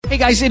Hey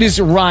guys, it is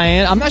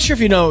Ryan. I'm not sure if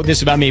you know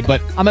this about me, but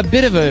I'm a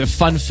bit of a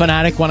fun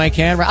fanatic when I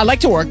can. I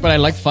like to work, but I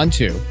like fun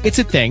too. It's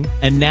a thing.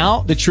 And now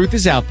the truth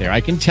is out there.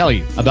 I can tell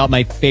you about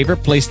my favorite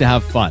place to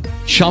have fun.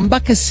 Chumba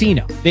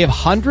Casino. They have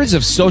hundreds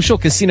of social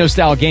casino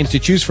style games to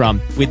choose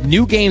from with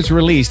new games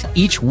released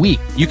each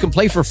week. You can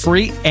play for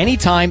free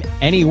anytime,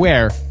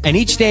 anywhere. And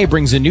each day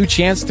brings a new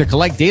chance to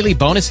collect daily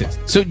bonuses.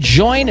 So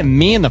join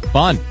me in the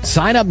fun.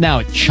 Sign up now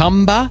at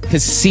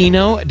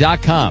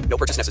ChumbaCasino.com. No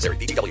purchase necessary.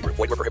 VGW Group.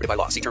 Void where prohibited by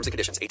law. See terms and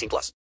conditions.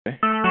 18+.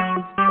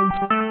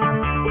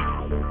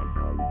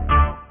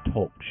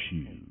 Talk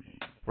shoes.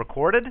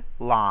 Recorded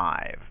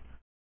live.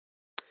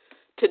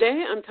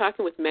 Today I'm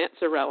talking with Matt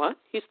Zarella.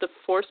 He's the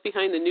force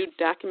behind the new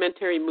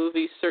documentary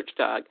movie Search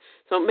Dog.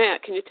 So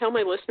Matt, can you tell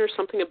my listeners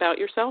something about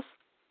yourself?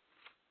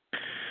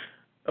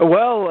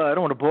 Well, I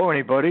don't want to bore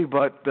anybody,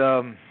 but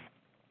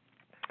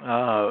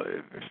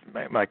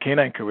my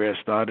canine career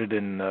started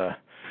in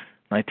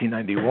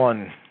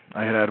 1991.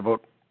 I had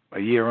about a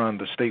year on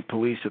the state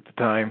police at the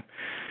time,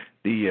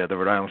 the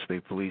Rhode Island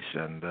State Police,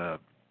 and I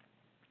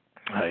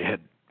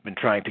had been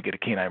trying to get a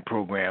canine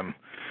program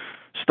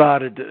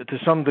started to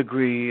some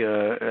degree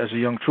as a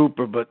young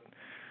trooper, but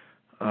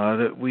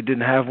that we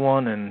didn't have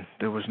one, and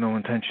there was no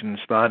intention in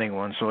starting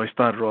one. So I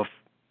started off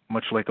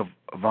much like a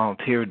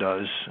volunteer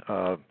does.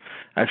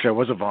 Actually, I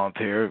was a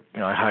volunteer.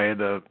 I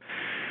hired a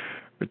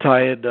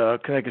retired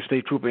Connecticut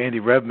State Trooper Andy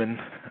Redman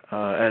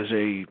as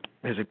a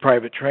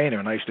private trainer,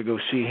 and I used to go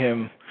see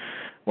him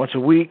once a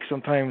week,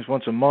 sometimes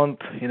once a month,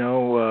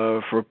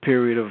 for a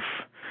period of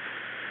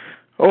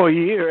a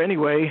year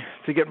anyway,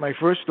 to get my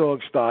first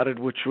dog started,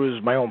 which was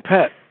my own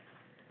pet.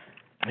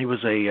 He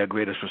was a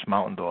Greater Swiss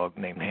Mountain Dog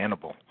named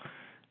Hannibal,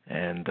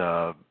 and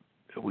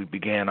we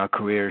began our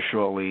career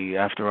shortly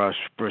after our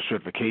first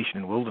certification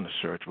in wilderness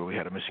search, where we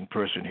had a missing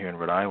person here in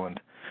Rhode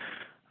Island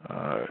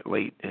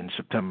late in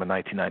September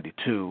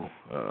 1992,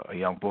 a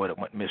young boy that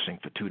went missing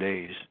for 2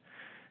 days.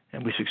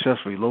 And we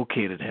successfully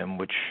located him,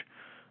 which,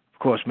 of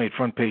course, made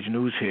front-page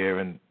news here,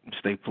 and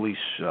state police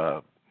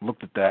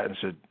looked at that and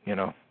said,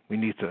 we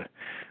need to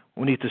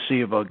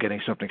see about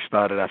getting something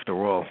started after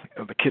all.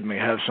 The kid may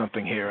have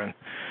something here, and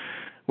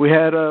we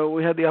had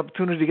the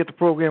opportunity to get the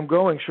program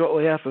going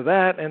shortly after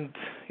that, and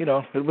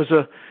it was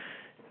a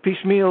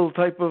piecemeal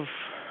type of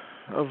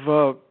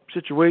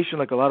situation,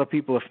 like a lot of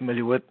people are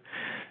familiar with,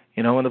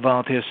 in the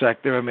volunteer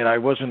sector. I mean, I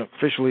wasn't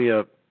officially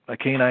a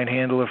canine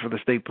handler for the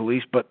state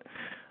police, but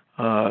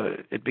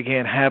it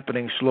began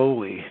happening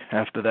slowly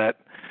after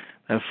that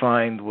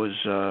find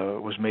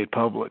was made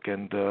public,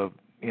 and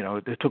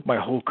it took my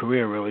whole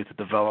career really to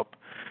develop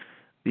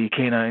the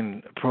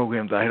canine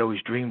program that I had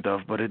always dreamed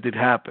of, but it did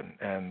happen.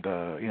 And,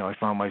 I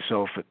found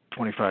myself at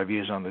 25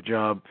 years on the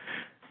job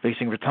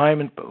facing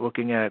retirement, but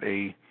looking at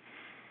a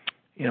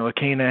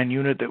canine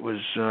unit that was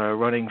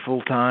running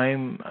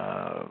full-time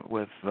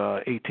with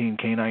 18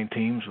 canine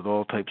teams with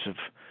all types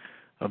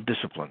of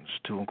disciplines,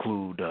 to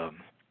include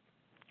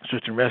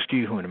search and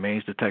rescue, human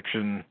remains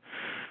detection,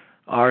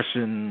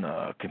 arson,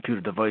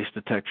 computer device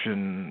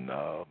detection,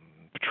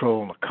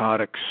 patrol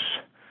narcotics.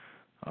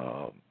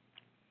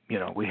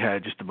 We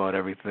had just about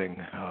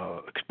everything,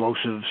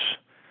 explosives,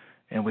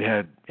 and we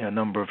had a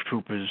number of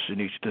troopers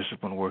in each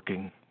discipline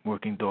working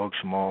dogs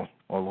from all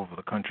over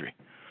the country.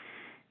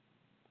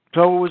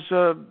 So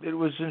it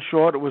was in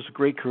short, it was a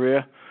great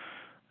career.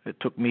 It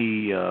took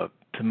me to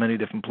many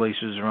different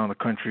places around the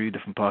country,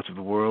 different parts of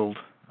the world,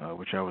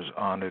 which I was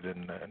honored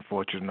and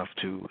fortunate enough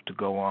to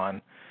go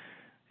on.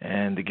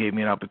 And it gave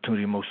me an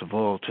opportunity, most of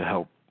all, to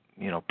help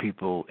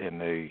people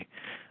in a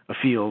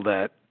field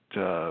that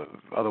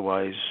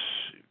otherwise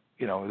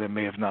there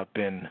may have not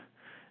been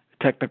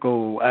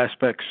technical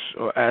aspects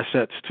or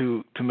assets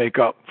to make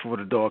up for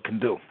what a dog can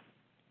do.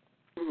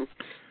 Mm-hmm.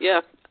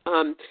 Yeah.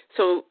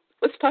 So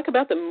let's talk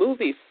about the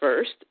movie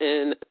first,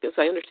 and because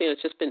I understand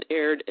it's just been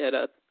aired at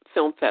a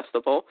film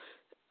festival.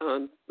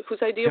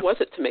 Whose idea was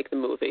it to make the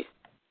movie?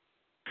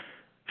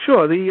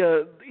 Sure.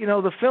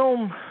 The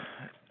film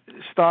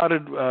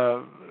started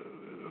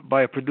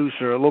by a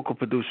local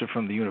producer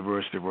from the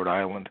University of Rhode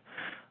Island.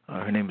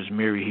 Her name is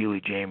Mary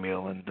Healy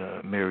Jamiel, and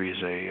Mary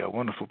is a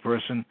wonderful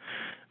person,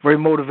 very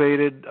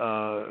motivated,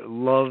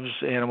 loves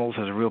animals,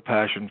 has a real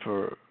passion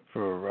for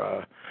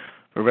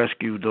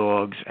rescue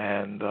dogs,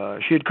 and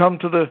she had come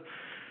to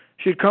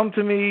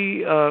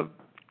me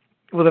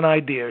with an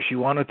idea. She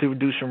wanted to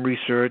do some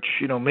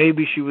research.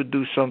 Maybe she would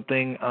do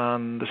something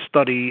on the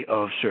study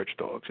of search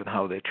dogs and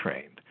how they're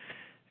trained.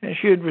 And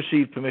she had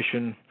received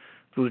permission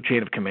through the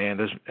chain of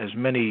command, as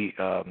many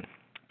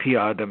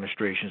PR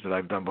demonstrations that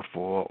I've done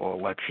before, or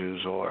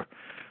lectures, or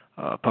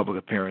public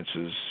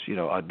appearances,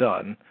 are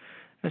done.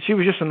 And she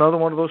was just another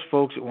one of those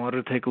folks that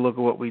wanted to take a look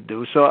at what we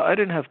do. So I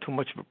didn't have too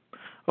much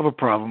of a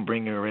problem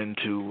bringing her in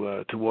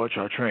to watch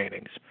our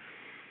trainings.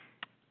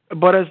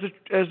 But as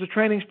the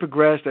trainings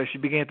progressed, as she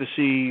began to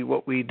see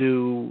what we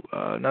do,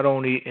 not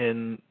only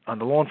on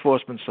the law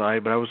enforcement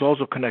side, but I was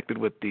also connected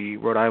with the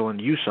Rhode Island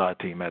USAR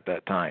team at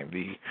that time,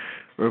 the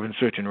Urban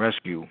Search and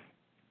Rescue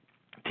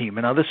team.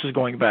 And now this is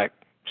going back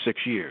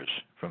 6 years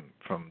from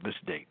this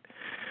date.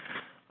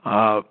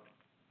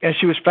 And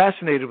she was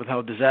fascinated with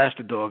how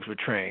disaster dogs were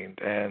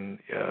trained, and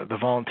the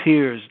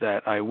volunteers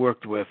that I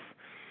worked with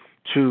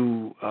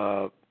to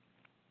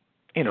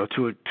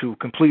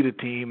complete a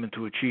team and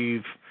to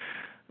achieve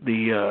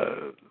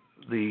the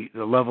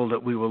level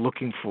that we were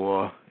looking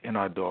for in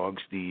our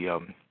dogs, the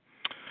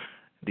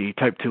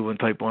type 2 and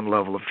type 1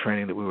 level of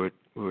training that we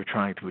were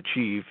trying to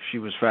achieve. She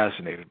was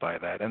fascinated by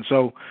that. And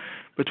so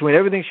between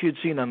everything she had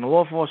seen on the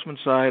law enforcement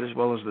side as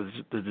well as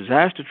the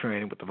disaster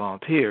training with the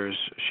volunteers,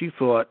 she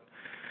thought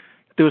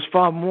there was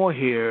far more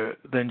here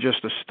than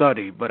just a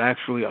study, but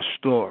actually a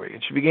story.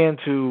 And she began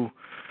to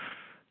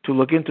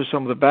look into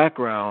some of the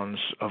backgrounds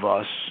of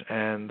us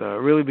and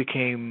really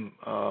became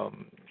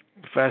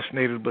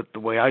fascinated with the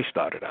way I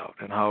started out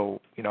and how,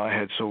 I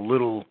had so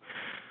little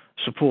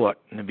support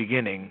in the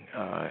beginning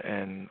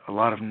and a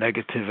lot of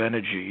negative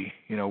energy,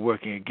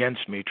 working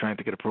against me, trying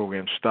to get a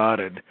program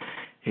started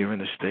here in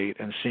the state,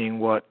 and seeing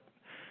what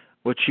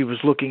she was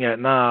looking at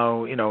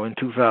now, in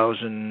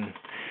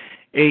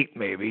 2008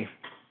 maybe,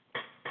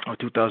 or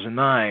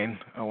 2009,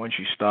 when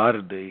she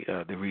started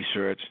the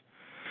research.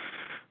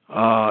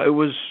 It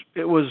was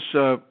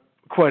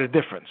quite a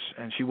difference,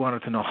 and she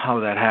wanted to know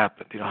how that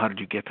happened. How did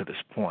you get to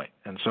this point?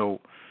 And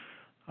so,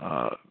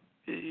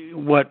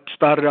 what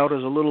started out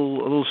as a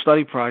little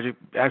study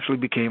project actually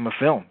became a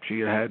film. She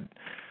had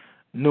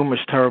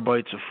numerous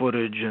terabytes of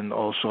footage and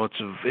all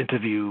sorts of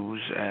interviews,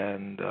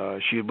 and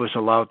she was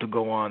allowed to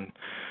go on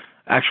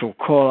actual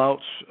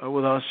call-outs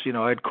with us.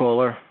 I'd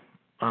call her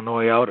on the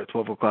way out at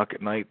 12 o'clock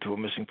at night to a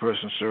missing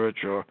person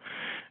search, or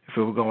if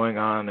we were going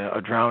on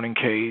a drowning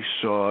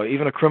case or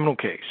even a criminal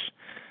case,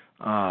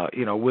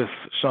 with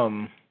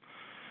some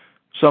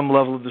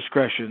level of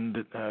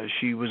discretion, that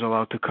she was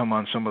allowed to come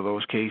on some of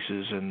those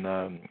cases, and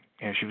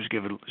she was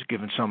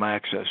given some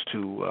access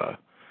to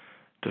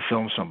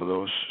film some of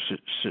those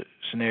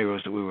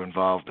scenarios that we were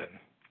involved in.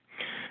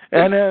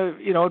 And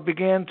it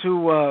began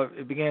to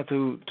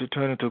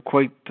turn into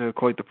quite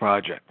the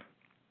project.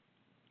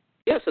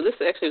 Yeah, so this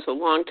actually is a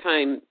long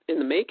time in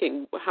the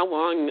making. How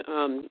long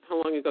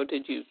ago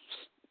did you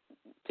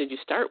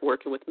start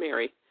working with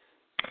Mary?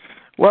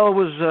 Well, it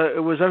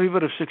was every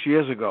bit of 6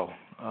 years ago.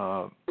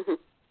 Mm-hmm.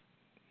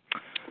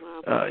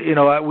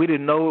 Wow. We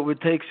didn't know it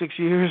would take 6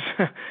 years.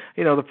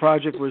 The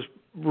project was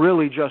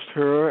really just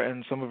her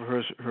and some of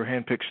her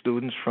handpicked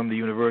students from the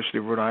University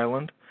of Rhode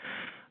Island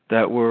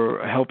that were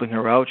helping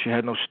her out. She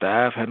had no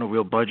staff, had no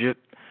real budget.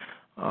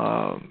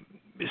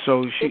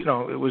 So she,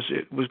 it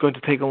was going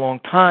to take a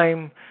long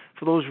time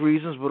for those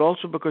reasons, but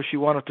also because she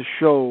wanted to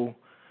show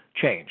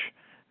change.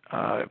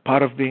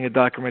 Part of being a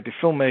documentary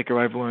filmmaker,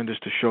 I've learned, is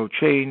to show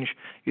change.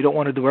 You don't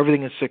want to do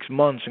everything in 6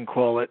 months and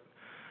call it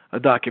a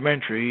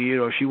documentary.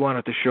 She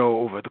wanted to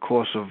show over the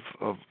course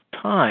of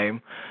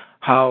time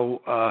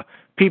how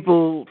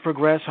people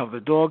progress, how the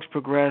dogs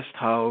progressed,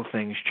 how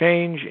things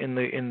change in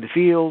the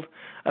field.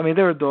 I mean,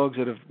 there are dogs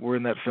that were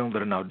in that film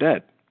that are now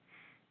dead.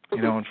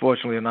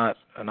 Unfortunately, are not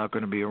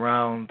going to be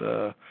around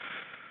for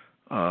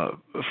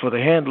the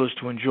handlers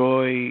to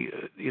enjoy,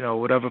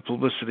 whatever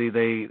publicity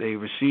they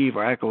receive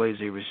or accolades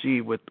they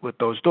receive with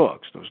those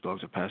dogs. Those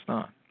dogs have passed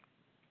on.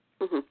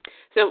 Mm-hmm.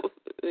 So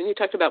when you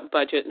talked about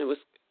budget, and it was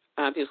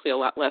obviously a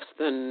lot less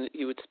than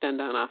you would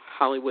spend on a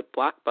Hollywood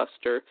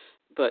blockbuster,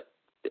 but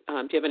do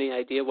you have any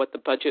idea what the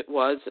budget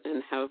was,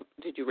 and how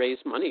did you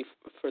raise money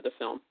for the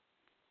film?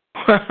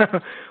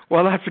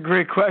 Well, that's a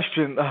great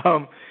question.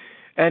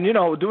 And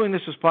doing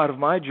this as part of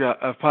my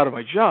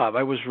job,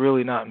 I was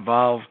really not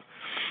involved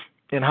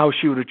in how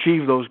she would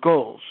achieve those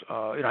goals.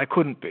 I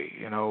couldn't be.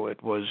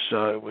 It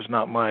was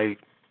not my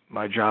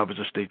job as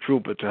a state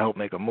trooper to help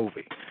make a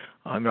movie.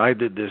 I mean, I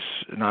did this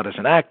not as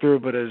an actor,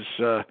 but as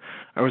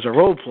I was a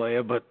role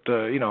player. But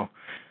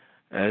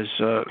as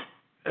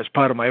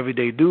part of my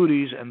everyday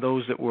duties, and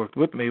those that worked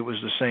with me, it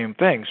was the same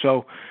thing.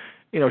 So,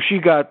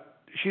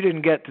 she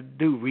didn't get to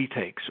do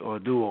retakes or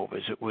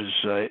do-overs. It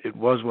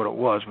was what it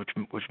was,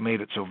 which made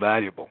it so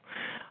valuable.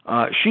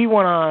 She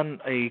went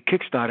on a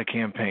Kickstarter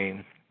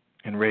campaign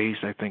and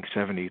raised, I think,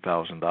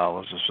 $70,000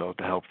 or so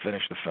to help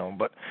finish the film.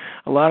 But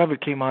a lot of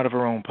it came out of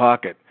her own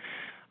pocket.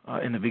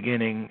 In the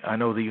beginning, I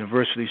know the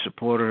university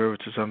supported her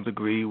to some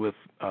degree with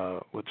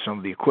some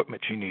of the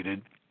equipment she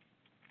needed.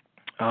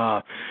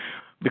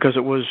 Because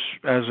it was,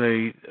 as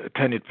a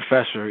tenured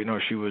professor,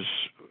 she was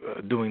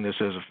doing this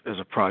as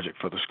a project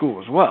for the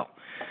school as well.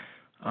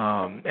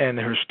 And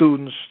her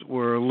students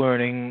were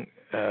learning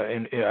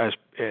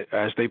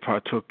as they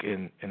partook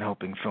in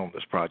helping film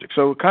this project.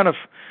 So it kind of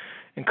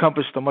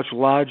encompassed a much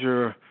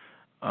larger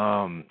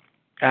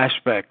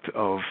aspect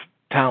of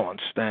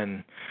talents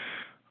than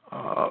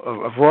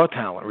of raw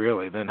talent,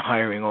 really, than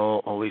hiring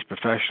all these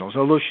professionals.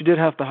 Although she did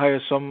have to hire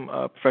some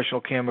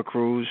professional camera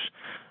crews,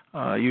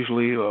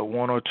 usually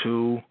one or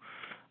two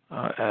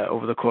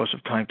over the course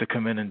of time, to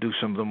come in and do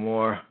some of the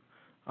more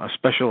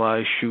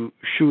specialized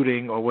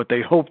shooting, or what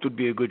they hoped would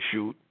be a good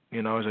shoot.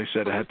 As I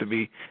said, it had to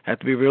be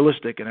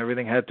realistic, and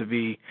everything had to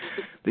be.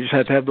 They just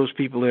had to have those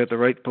people there at the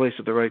right place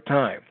at the right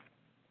time.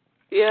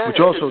 Yeah, which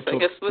also I took,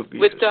 guess took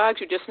with years.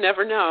 dogs, you just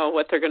never know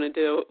what they're going to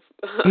do.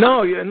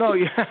 No,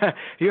 you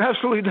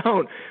absolutely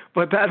don't.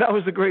 But that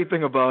was the great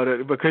thing about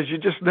it, because you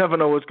just never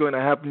know what's going to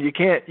happen. You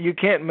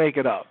can't make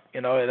it up,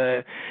 And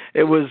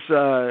it was,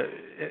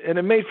 and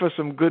it made for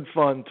some good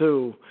fun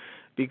too,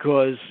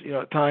 because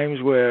at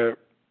times where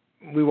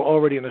we were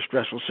already in a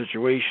stressful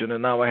situation,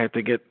 and now I had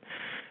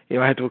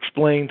to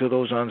explain to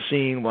those on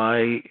scene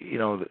why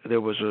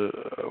there was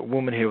a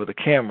woman here with a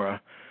camera.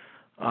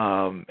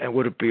 And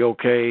would it be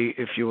okay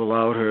if you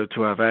allowed her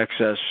to have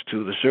access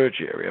to the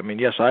search area? I mean,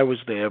 yes, I was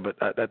there, but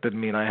that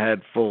didn't mean I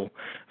had full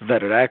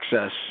vetted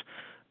access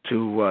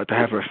to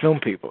have her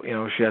film people.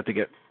 She had to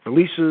get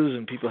releases,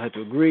 and people had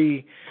to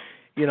agree,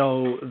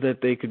 that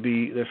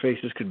their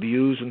faces could be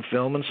used in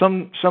film, and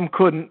some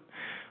couldn't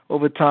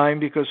over time,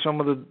 because some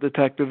of the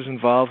detectives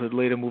involved had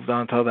later moved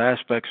on to other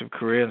aspects of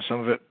career, and some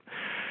of it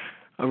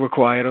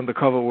required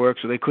undercover work,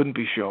 so they couldn't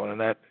be shown,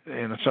 and that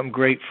some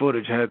great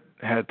footage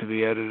had to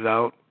be edited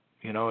out,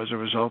 as a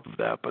result of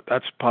that. But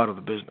that's part of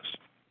the business.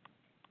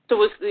 So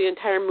was the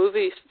entire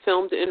movie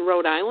filmed in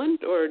Rhode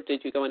Island, or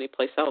did you go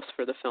anyplace else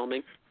for the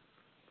filming?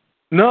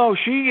 No,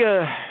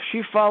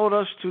 she followed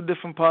us to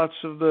different parts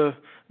of the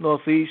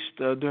Northeast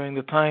during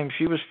the time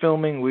she was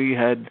filming. We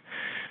had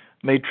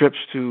made trips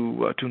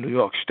to New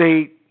York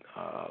State,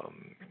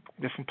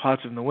 different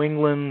parts of New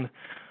England.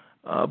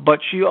 But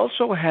she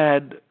also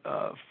had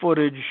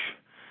footage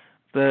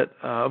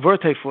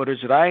Verte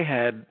footage that I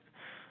had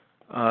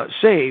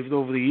saved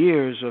over the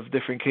years of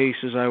different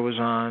cases I was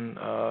on,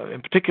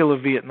 in particular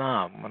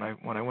Vietnam.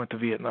 When I went to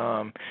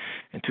Vietnam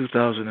in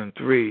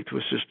 2003 to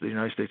assist the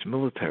United States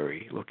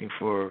military looking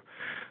for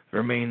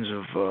remains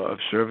of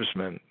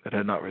servicemen that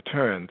had not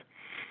returned,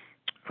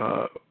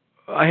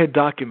 I had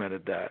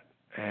documented that,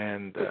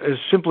 and as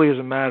simply as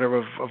a matter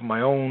of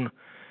my own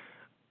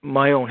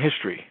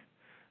history.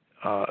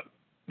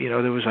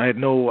 I had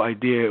no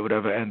idea it would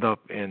ever end up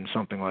in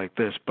something like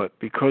this, but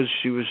because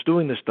she was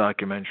doing this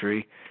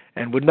documentary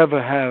and would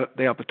never have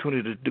the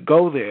opportunity to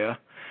go there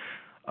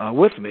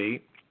with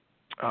me,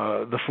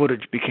 the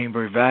footage became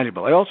very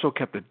valuable. I also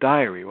kept a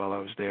diary while I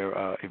was there,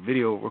 a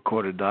video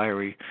recorded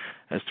diary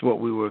as to what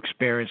we were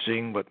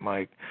experiencing, what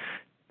my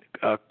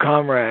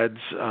comrades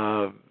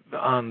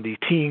on the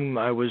team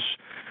I was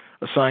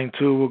assigned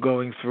to were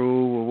going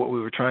through, what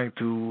we were trying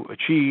to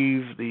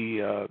achieve,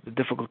 the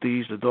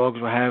difficulties the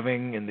dogs were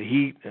having in the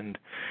heat, and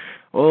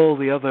all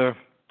the other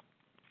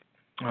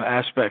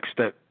aspects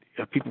that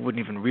people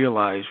wouldn't even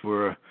realize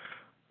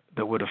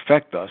that would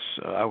affect us.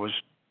 I was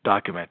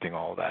documenting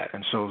all that,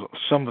 and so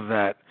some of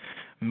that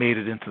made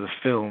it into the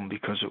film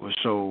because it was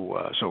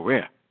so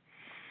rare.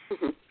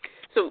 Mm-hmm.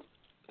 So,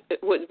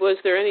 was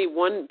there any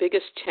one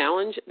biggest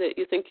challenge that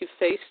you think you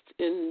faced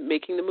in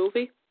making the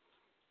movie?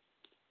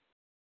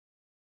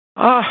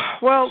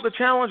 Well, the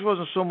challenge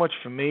wasn't so much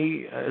for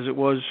me as it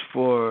was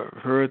for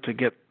her to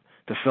get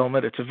to film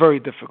it. It's a very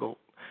difficult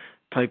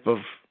type of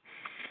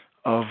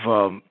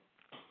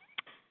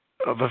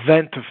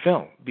event to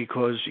film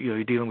because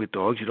you're dealing with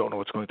dogs. You don't know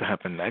what's going to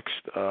happen next.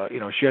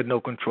 She had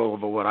no control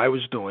over what I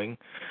was doing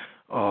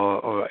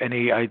or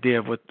any idea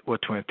of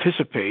what to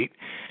anticipate.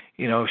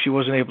 She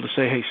wasn't able to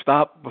say, hey,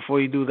 stop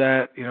before you do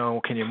that.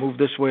 Can you move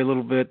this way a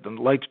little bit? The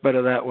light's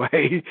better that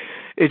way.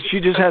 She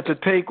just had to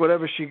take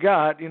whatever she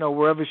got,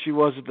 wherever she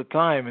was at the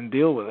time and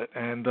deal with it.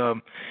 And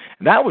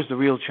that was the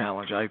real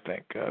challenge, I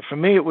think. For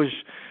me, it was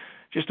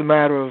just a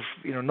matter of,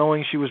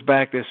 knowing she was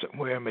back there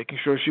somewhere, making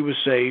sure she was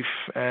safe,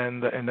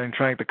 and then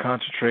trying to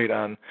concentrate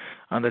on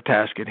the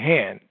task at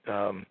hand.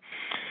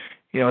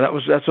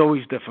 That's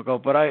always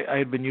difficult, but I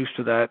had been used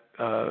to that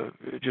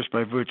just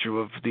by virtue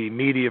of the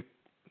media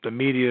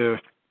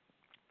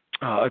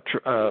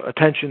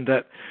attention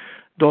that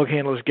dog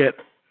handlers get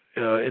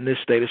in this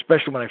state,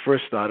 especially when I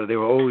first started. They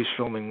were always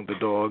filming the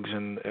dogs,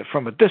 and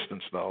from a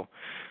distance, though.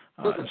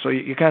 And so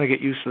you kind of get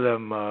used to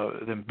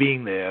them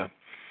being there.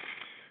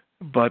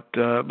 But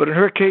in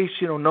her case,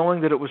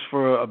 knowing that it was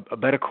for a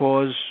better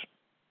cause,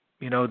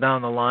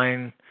 down the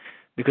line,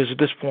 because at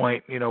this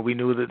point, we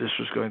knew that this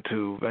was going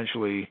to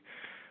eventually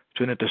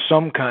turn into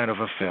some kind of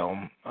a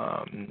film.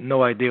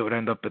 No idea it would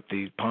end up at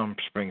the Palm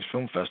Springs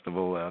Film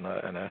Festival and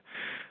a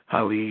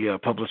highly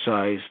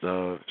publicized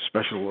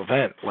special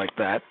event like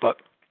that. But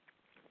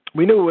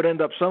we knew it would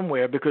end up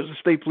somewhere because the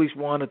state police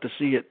wanted to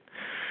see it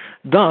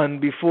done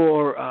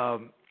before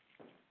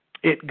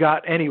it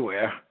got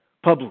anywhere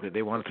publicly.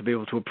 They wanted to be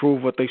able to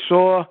approve what they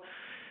saw,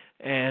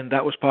 and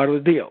that was part of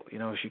the deal.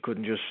 She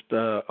couldn't just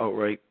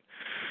outright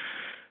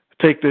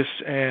take this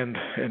and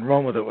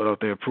run with it without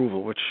their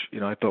approval, which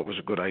I thought was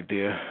a good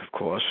idea, of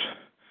course.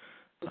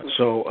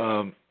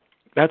 So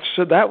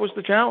that was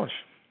the challenge,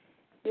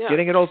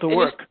 getting it all to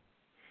work.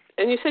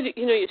 And you said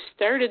you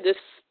started this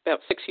about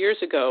 6 years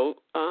ago.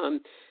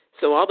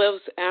 So all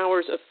those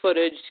hours of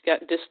footage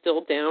got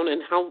distilled down,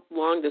 and how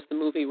long does the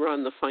movie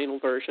run, the final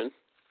version?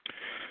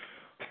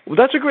 Well,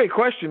 that's a great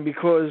question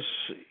because,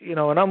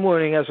 and I'm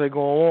learning as I go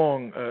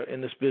along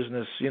in this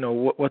business,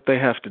 what they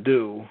have to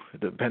do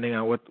depending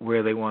on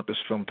where they want this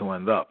film to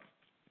end up.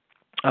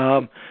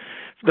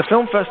 the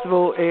film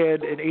festival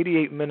aired an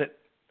 88-minute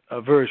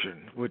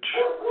version, which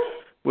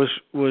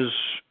was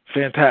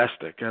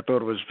fantastic. I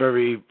thought it was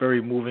very,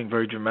 very moving,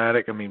 very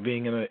dramatic. I mean,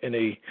 being in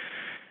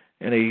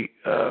a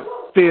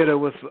theater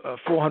with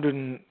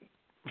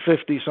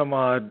 450 some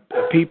odd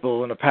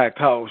people in a packed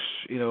house,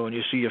 and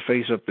you see your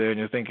face up there, and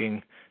you're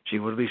thinking, "Gee,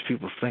 what do these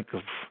people think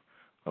of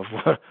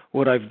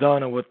what I've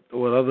done and what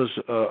others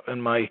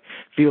in my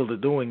field are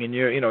doing?" And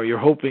you're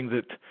hoping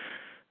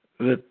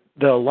that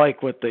they'll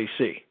like what they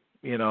see,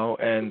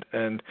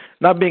 and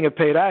not being a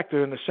paid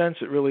actor, in a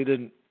sense, it really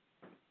didn't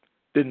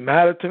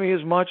matter to me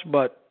as much.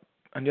 But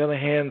on the other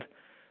hand,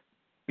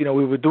 we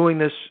were doing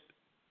this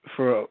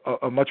for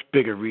a much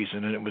bigger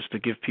reason, and it was to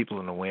give people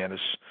an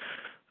awareness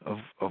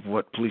of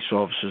what police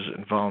officers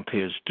and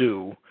volunteers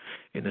do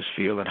in this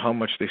field and how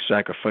much they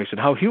sacrifice and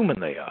how human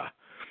they are.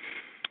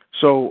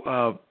 So,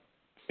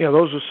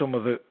 those are some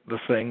of the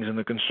things and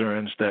the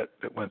concerns that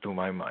went through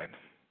my mind.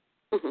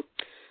 Mm-hmm.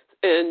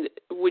 And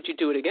would you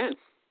do it again?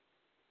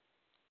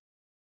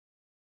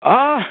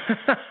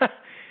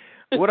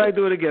 Would I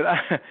do it again?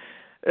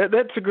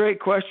 That's a great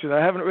question. I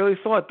haven't really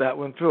thought that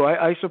one through.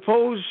 I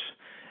suppose,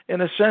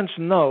 in a sense,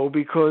 no,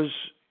 because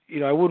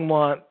I wouldn't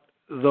want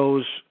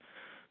those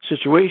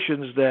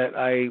situations that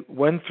I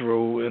went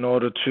through in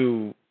order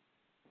to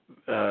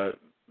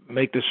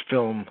make this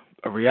film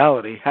a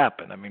reality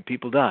happen. I mean,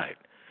 people died.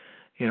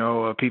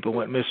 People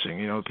went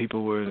missing.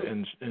 People were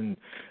in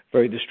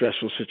very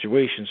distressful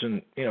situations,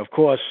 and of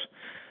course,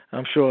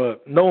 I'm sure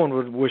no one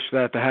would wish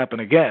that to happen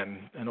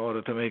again in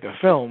order to make a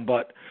film.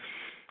 But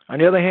on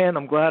the other hand,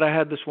 I'm glad I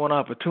had this one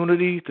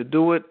opportunity to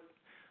do it.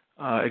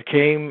 It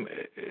came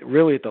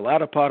really at the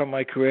latter part of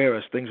my career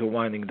as things were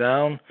winding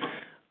down,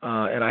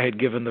 and I had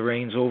given the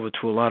reins over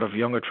to a lot of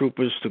younger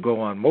troopers to go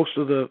on most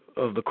of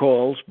the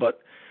calls.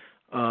 But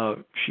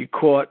she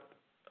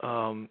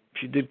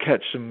did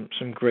catch some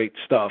great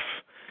stuff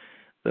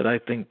that I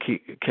think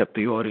kept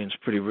the audience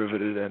pretty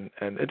riveted. And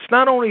it's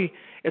not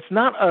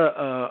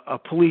a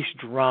police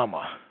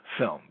drama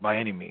film by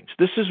any means.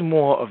 This is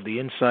more of the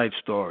inside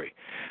story,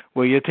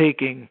 where you're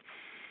taking,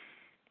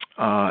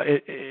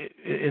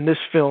 in this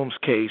film's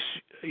case,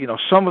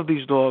 some of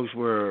these dogs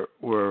were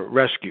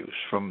rescues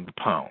from the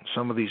pound.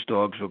 Some of these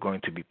dogs were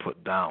going to be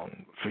put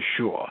down for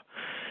sure.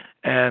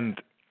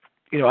 And,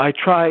 I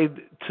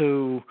tried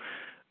to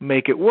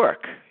make it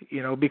work,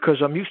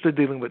 because I'm used to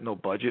dealing with no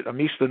budget. I'm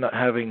used to not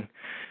having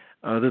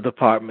the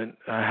department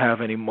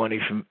have any money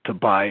to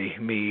buy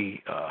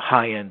me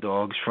high-end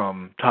dogs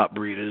from top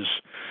breeders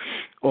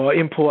or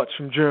imports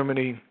from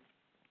Germany,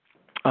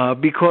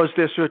 because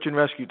they're search and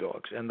rescue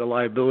dogs, and the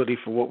liability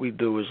for what we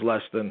do is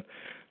less than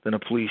a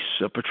police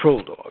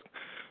patrol dog.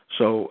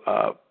 So,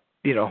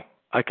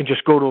 I can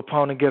just go to a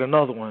pound and get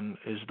another one,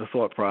 is the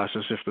thought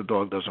process, if the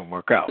dog doesn't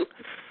work out.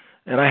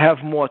 And I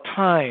have more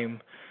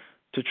time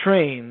to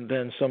train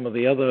than some of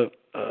the other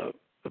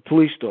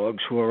police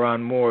dogs who are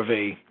on more of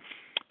a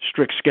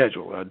strict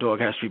schedule. A dog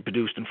has to be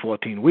produced in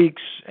 14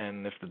 weeks,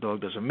 and if the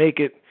dog doesn't make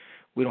it,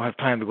 we don't have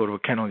time to go to a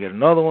kennel and get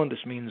another one.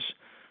 This means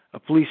a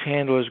police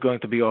handler is going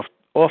to be off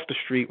the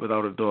street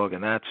without a dog,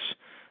 and that's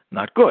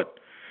not good,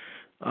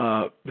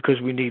 because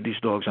we need these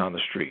dogs on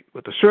the street.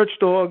 With the search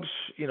dogs,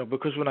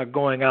 because we're not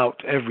going out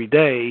every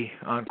day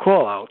on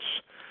call-outs,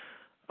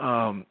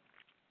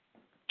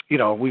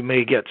 we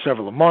may get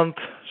several a month.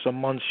 Some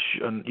months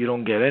you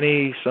don't get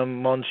any.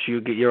 Some months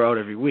you're out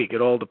every week. It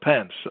all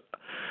depends.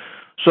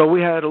 So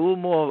we had a little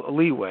more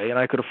leeway, and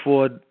I could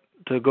afford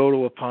to go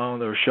to a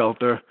pound or a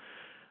shelter,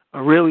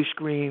 really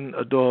screen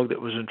a dog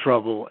that was in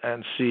trouble,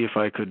 and see if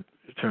I could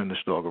turn this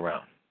dog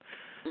around.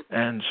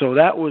 And so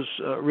that was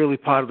really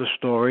part of the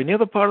story. And the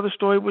other part of the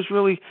story was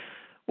really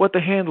what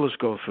the handlers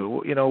go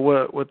through,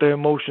 what their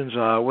emotions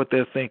are, what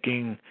they're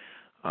thinking,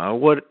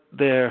 what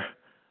they're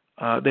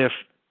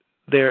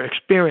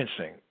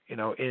experiencing,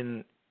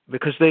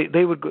 because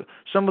they would go,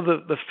 some of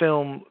the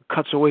film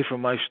cuts away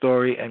from my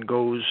story and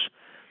goes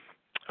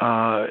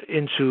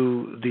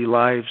into the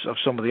lives of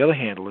some of the other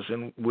handlers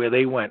and where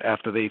they went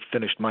after they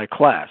finished my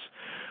class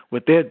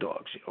with their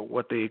dogs,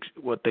 what they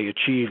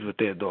achieved with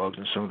their dogs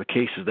and some of the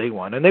cases they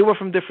won. And they were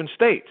from different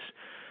states.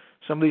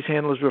 Some of these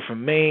handlers were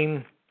from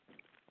Maine,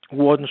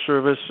 Warden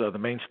Service, the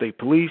Maine State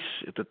Police.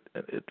 At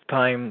the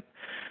time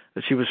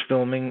that she was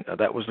filming,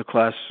 that was the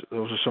class.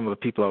 Those are some of the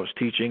people I was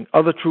teaching.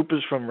 Other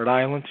troopers from Rhode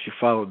Island, she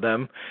followed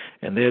them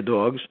and their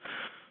dogs.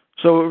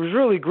 So it was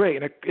really great,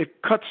 and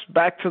it cuts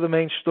back to the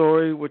main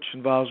story, which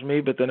involves me,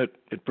 but then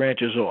it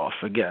branches off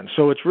again.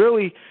 So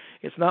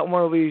it's not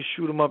one of these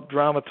shoot-'em-up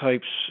drama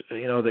types, that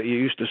you're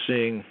used to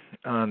seeing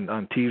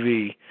on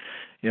TV.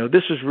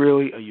 This is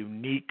really a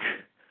unique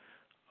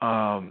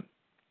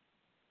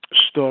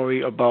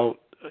story about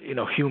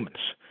humans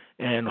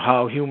and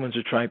how humans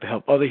are trying to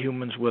help other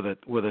humans with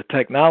a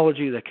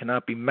technology that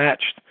cannot be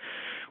matched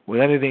with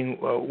anything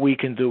we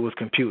can do with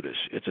computers.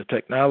 It's a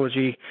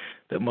technology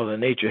that Mother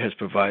Nature has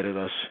provided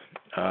us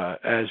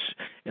as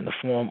in the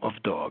form of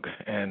dog,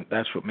 and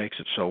that's what makes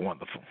it so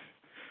wonderful.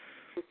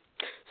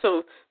 So,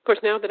 of course,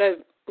 now that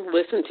I've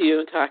listened to you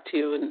and talked to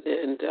you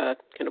and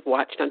kind of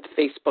watched on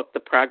Facebook the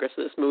progress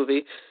of this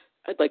movie,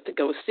 I'd like to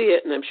go see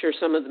it, and I'm sure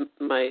some of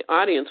my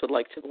audience would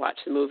like to watch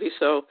the movie.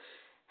 So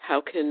how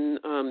can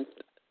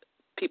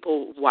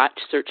people watch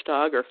Search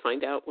Dog or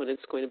find out when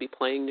it's going to be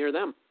playing near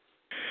them?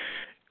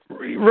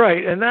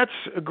 Right, and that's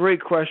a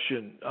great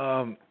question.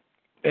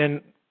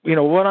 And,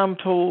 what I'm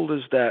told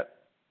is that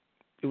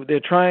they're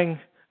trying,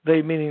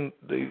 meaning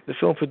the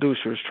film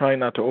producer is trying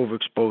not to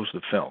overexpose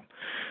the film.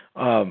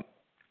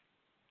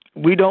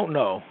 We don't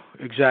know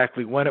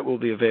exactly when it will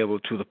be available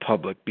to the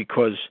public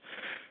because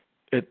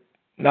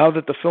now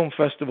that the film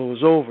festival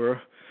is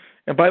over,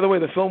 and by the way,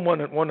 the film won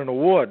an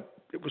award.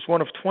 It was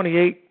one of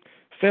 28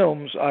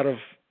 films out of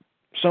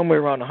somewhere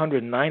around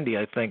 190,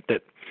 I think,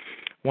 that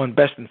won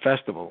Best in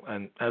Festival,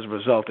 and as a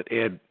result, it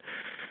aired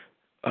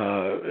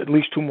at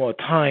least 2 more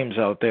times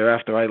out there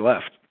after I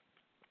left.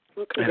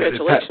 Well,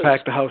 congratulations. And it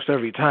packed the house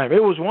every time.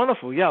 It was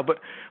wonderful, yeah,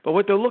 but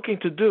what they're looking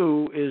to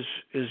do is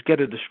get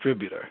a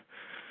distributor.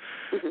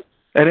 Mm-hmm.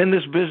 And in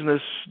this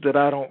business that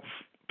I don't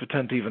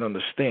pretend to even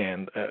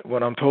understand,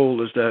 what I'm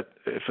told is that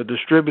if a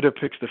distributor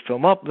picks the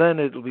film up, then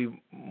it'll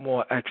be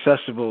more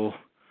accessible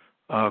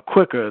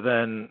quicker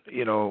than,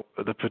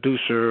 the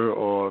producer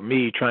or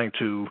me trying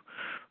to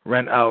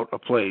rent out a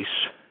place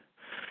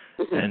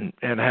and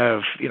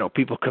have,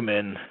 people come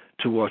in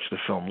to watch the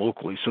film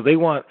locally. So they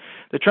want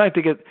the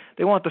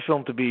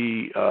film to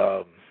be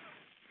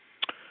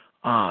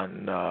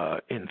on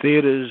in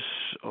theaters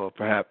or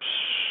perhaps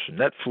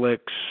Netflix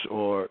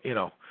or,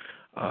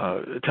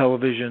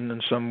 television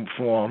in some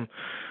form.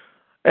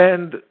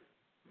 And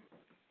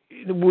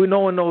no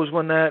one knows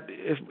when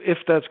if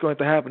that's going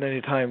to happen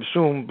anytime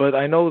soon, but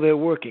I know they're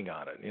working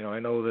on it. I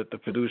know that the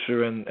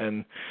producer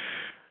and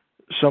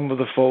some of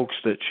the folks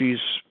that she's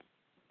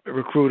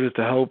recruited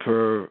to help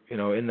her,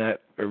 in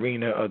that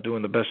arena are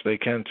doing the best they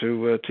can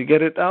to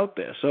get it out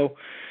there. So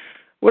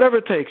whatever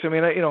it takes. I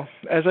mean,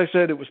 as I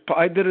said,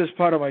 I did it as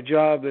part of my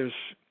job. There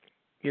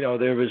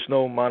is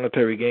no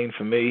monetary gain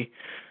for me,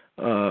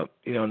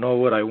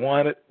 nor would I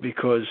want it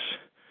because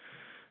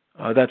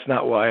that's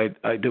not why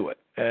I do it.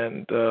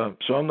 And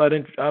so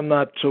I'm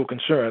not so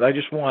concerned. I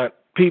just want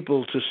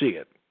people to see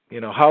it.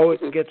 How it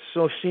gets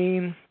so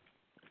seen,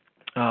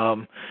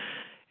 and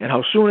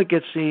how soon it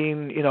gets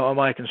seen, are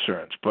my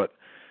concerns. But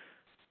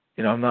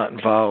I'm not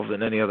involved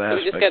in any other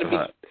aspect of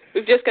that.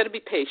 We've just got to be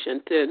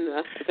patient,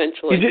 and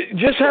eventually.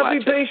 Just have to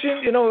be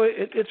patient.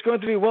 It's going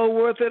to be well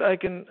worth it. I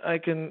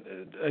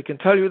can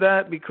tell you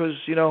that because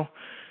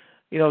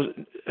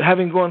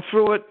having gone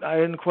through it, I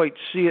didn't quite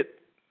see it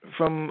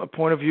from a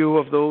point of view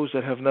of those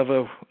that have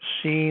never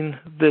seen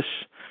this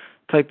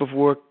type of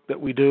work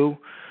that we do,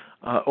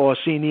 or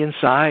seen the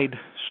inside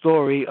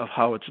story of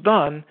how it's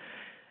done.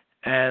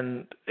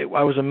 And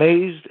I was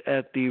amazed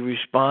at the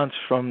response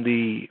from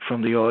the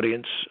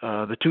audience.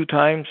 The 2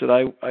 times that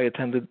I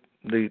attended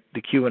the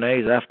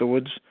Q&As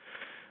afterwards,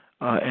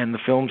 and the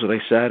films that I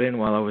sat in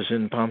while I was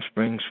in Palm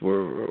Springs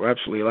were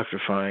absolutely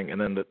electrifying. And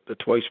then the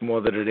twice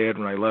more that it aired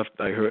when I left,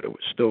 I heard it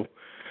was still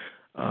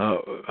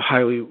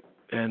highly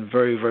and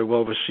very, very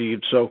well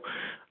received. So,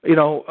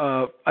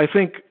 I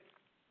think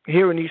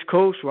here in East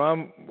Coast,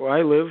 where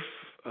I live,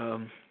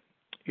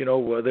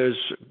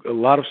 there's a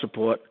lot of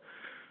support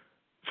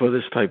for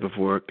this type of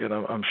work, and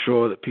I'm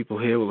sure that people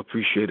here will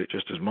appreciate it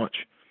just as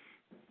much.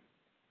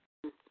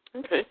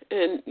 Okay.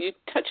 And you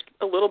touched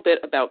a little bit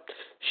about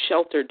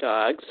shelter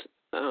dogs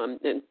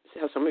and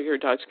how some of your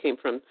dogs came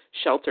from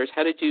shelters.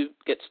 How did you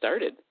get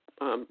started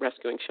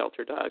rescuing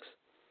shelter dogs?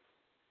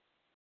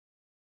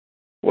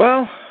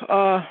 Well,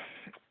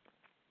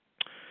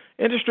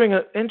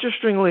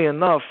 interestingly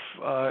enough,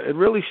 it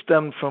really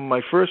stemmed from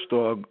my first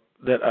dog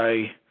that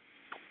I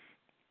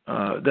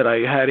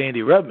had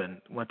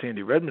went to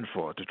Andy Redmond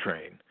for to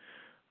train.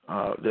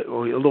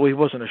 Although he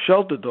wasn't a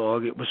shelter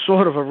dog, it was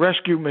sort of a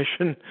rescue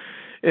mission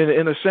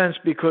in a sense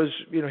because,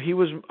 he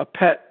was a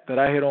pet that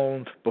I had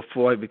owned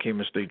before I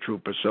became a state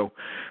trooper. So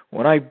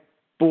when I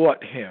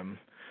bought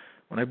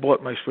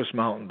my Swiss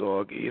Mountain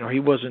Dog, he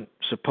wasn't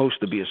supposed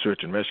to be a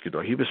search and rescue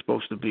dog. He was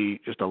supposed to be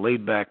just a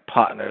laid-back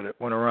partner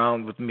that went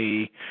around with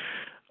me.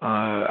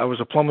 I was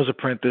a plumber's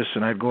apprentice,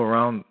 and I'd go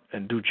around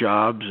and do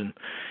jobs, and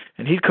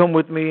he'd come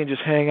with me and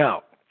just hang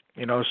out.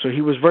 So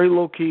he was very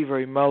low-key,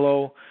 very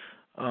mellow,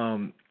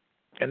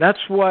 and that's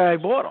why I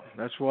bought him.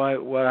 That's why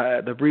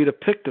the breeder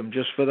picked him,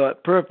 just for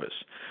that purpose.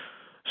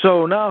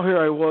 So now here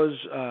I was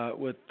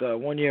with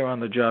 1 year on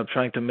the job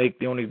trying to make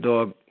the only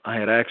dog I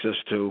had access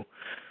to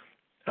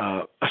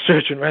a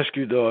search and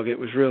rescue dog. It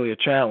was really a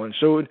challenge.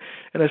 So in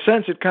a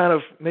sense, it kind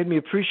of made me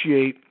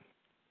appreciate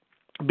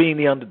being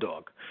the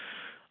underdog,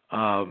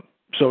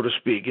 so to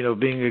speak.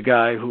 Being a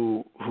guy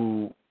who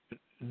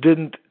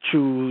didn't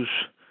choose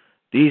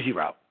the easy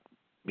route.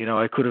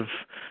 I could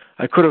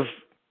have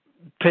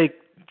take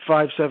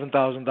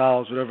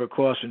 $5,000-$7,000, whatever it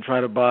costs, and try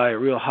to buy a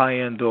real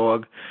high-end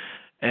dog,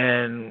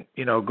 and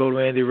go to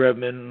Andy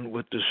Redmond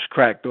with this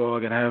crack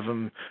dog and have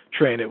him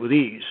train it with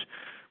ease.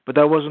 But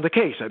that wasn't the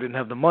case. I didn't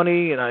have the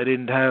money, and I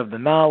didn't have the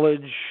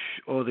knowledge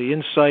or the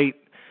insight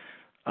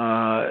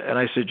And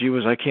I said, gee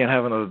whiz, I can't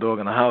have another dog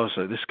in the house.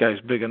 This guy's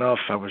big enough.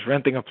 I was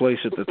renting a place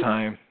at the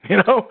time. I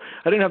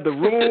didn't have the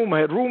room. I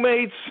had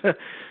roommates.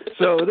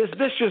 So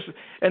this just,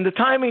 and the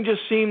timing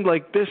just seemed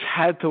like this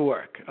had to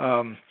work.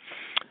 It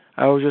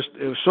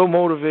was so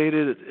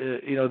motivated.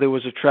 There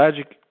was a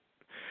tragic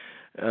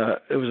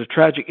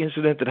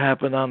incident that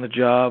happened on the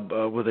job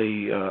with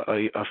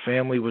a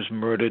family was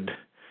murdered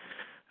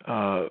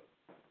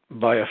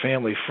by a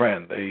family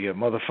friend, a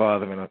mother,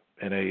 father,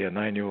 and a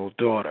 9-year-old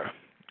daughter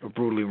were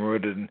brutally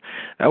murdered. And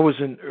that was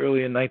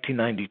early in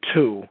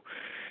 1992.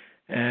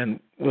 And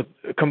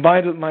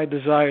combined with my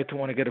desire to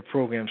want to get a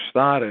program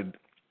started,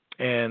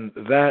 and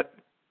that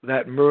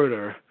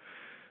murder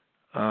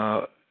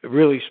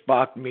really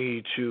sparked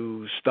me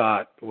to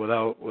start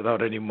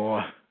without any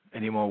more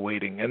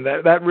waiting. And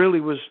that really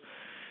was,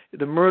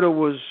 the murder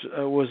was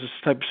this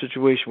type of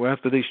situation where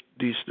after this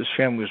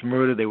family was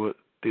murdered,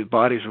 the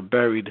bodies were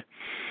buried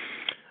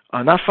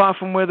not far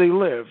from where they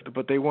lived,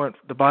 but the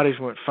bodies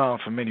weren't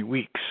found for many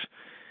weeks.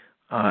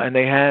 And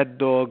they had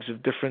dogs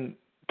of different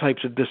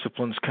types of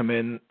disciplines come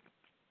in,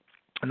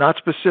 not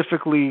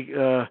specifically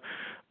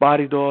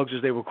body dogs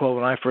as they were called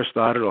when I first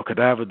started, or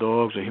cadaver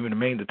dogs, or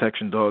humane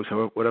detection dogs,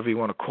 whatever you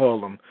want to call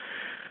them.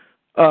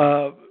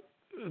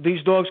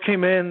 These dogs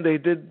came in, they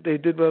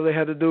did what they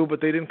had to do,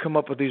 but they didn't come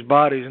up with these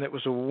bodies. And it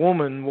was a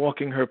woman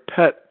walking her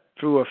pet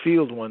through a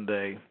field one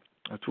day,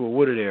 through a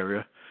wooded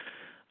area,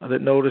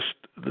 that noticed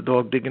the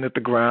dog digging at the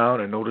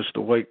ground and noticed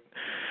the white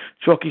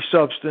chalky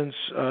substance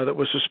that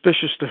was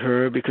suspicious to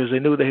her because they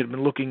knew they had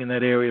been looking in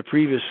that area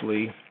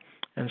previously.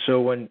 And so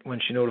when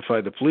she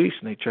notified the police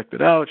and they checked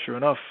it out, sure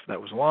enough,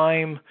 that was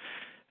Lyme,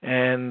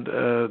 and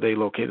they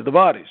located the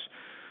bodies.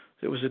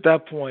 It was at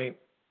that point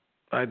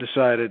I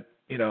decided,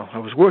 I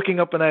was working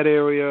up in that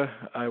area.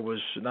 I was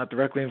not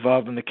directly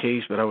involved in the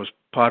case, but I was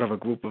part of a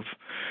group of,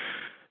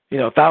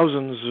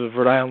 thousands of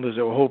Rhode Islanders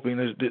that were hoping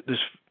this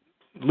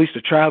at least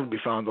a child would be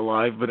found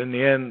alive, but in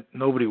the end,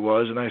 nobody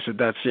was. And I said,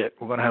 that's it.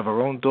 We're going to have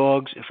our own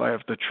dogs if I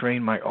have to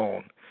train my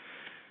own.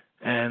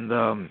 And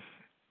the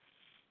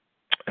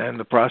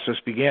process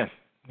began,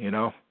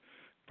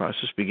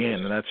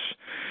 And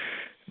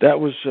that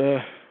was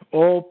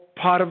all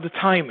part of the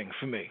timing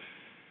for me.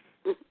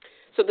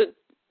 So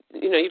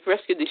you've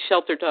rescued these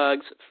shelter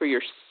dogs for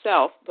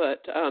yourself,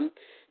 but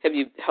have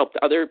you helped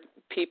other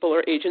people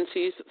or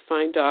agencies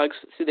find dogs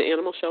through the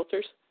animal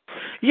shelters?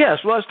 Yes,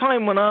 well, as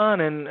time went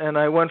on, and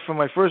I went from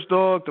my first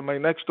dog to my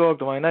next dog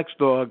to my next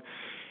dog,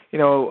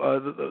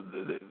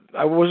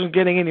 I wasn't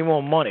getting any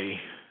more money.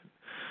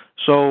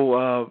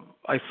 So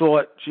I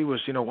thought, gee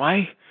whiz,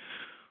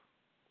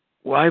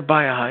 why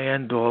buy a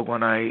high-end dog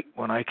when I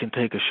can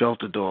take a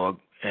shelter dog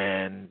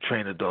and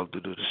train a dog to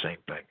do the same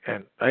thing?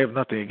 And I have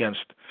nothing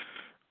against,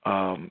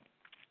 dogs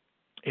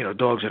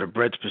that are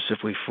bred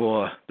specifically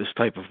for this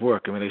type of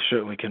work. I mean, they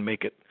certainly can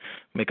make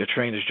a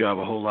trainer's job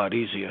a whole lot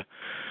easier.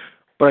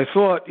 But I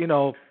thought,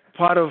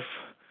 part of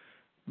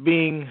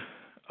being,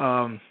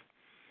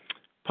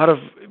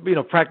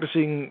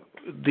 practicing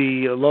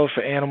the love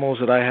for animals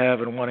that I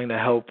have and wanting to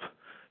help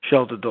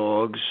shelter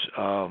dogs,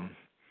 and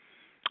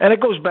it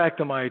goes back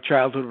to my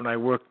childhood when I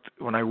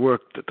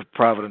worked at the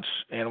Providence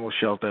Animal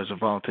Shelter as a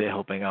volunteer,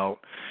 helping out,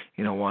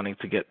 wanting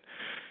to get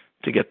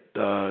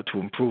to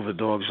improve a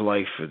dog's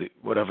life for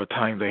whatever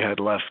time they had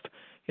left.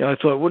 I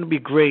thought, wouldn't it be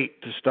great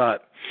to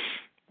start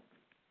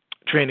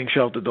training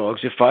shelter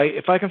dogs if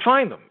I can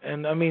find them?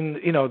 And I mean,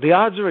 the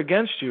odds are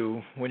against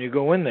you when you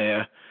go in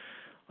there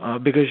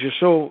because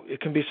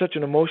it can be such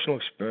an emotional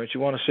experience. You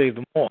want to save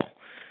them all,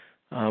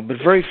 but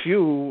very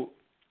few,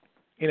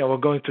 are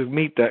going to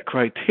meet that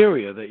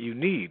criteria that you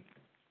need.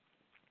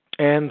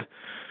 And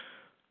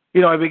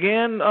I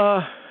began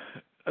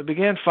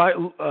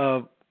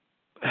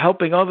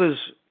helping others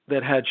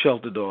that had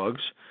shelter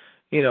dogs,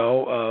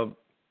 on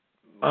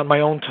my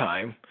own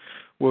time,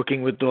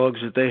 working with dogs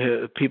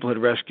that people had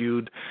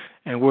rescued,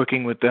 and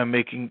working with them,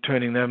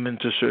 turning them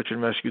into search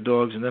and rescue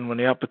dogs. And then when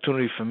the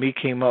opportunity for me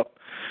came up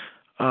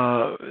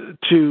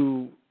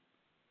to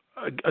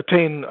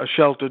attain a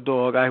shelter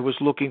dog, I was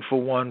looking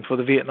for one for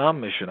the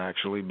Vietnam mission,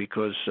 actually,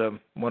 because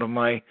one of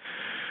my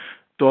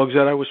dogs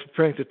that I was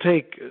preparing to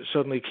take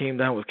suddenly came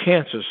down with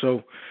cancer.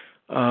 So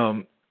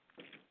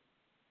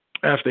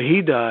after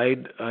he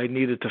died, I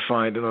needed to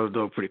find another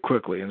dog pretty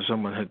quickly, and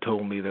someone had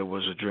told me there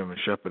was a German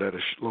Shepherd at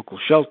a local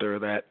shelter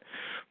that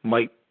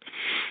might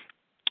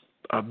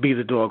be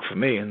the dog for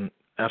me. And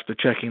after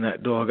checking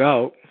that dog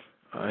out,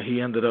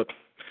 he ended up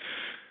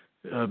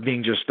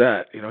being just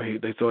that.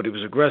 They thought he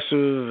was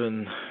aggressive,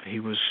 and he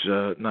was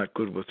not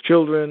good with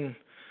children,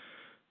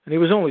 and he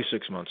was only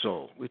 6 months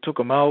old. We took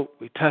him out,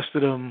 we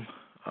tested him.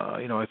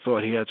 I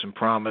thought he had some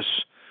promise.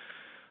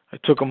 I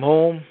took him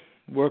home,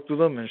 worked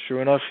with him, and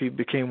sure enough, he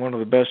became one of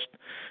the best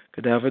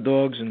cadaver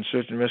dogs and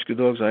search and rescue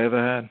dogs I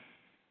ever had.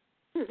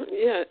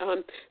 Yeah.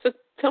 So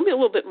tell me a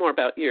little bit more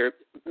about your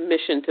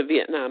mission to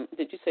Vietnam.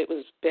 Did you say it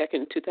was back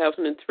in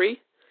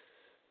 2003?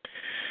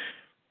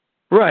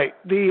 Right.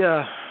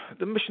 The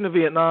mission to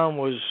Vietnam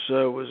was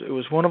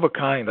one of a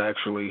kind,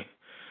 actually,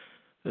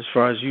 as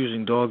far as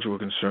using dogs were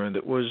concerned.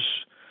 It was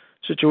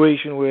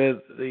situation where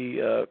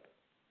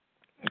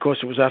of course,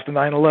 it was after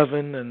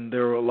 9/11, and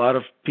there were a lot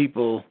of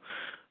people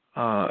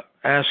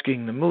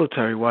asking the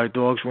military why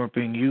dogs weren't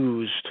being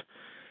used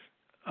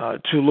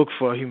to look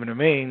for human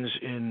remains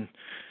in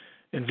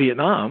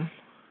Vietnam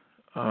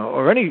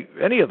or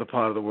any other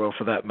part of the world,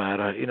 for that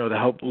matter. To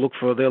help look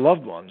for their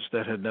loved ones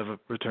that had never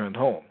returned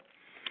home,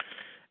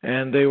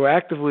 and they were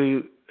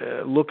actively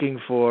looking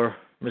for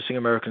missing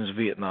Americans in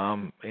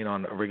Vietnam,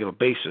 on a regular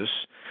basis.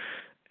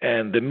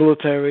 And the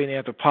military and the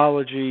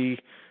anthropology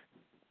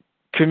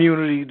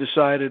community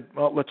decided,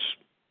 well,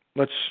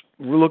 let's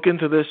look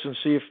into this and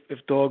see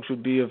if dogs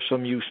would be of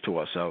some use to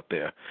us out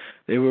there.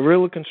 They were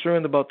really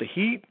concerned about the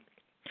heat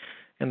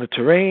and the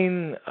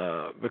terrain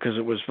because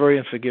it was very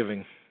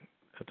unforgiving,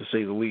 to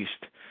say the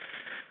least,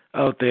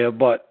 out there.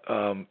 But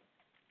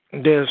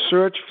their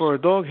search for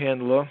a dog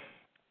handler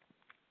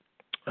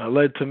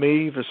led to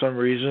me for some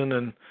reason,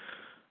 and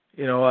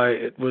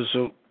it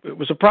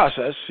was a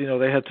process.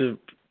 They had to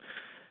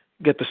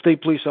get the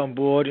state police on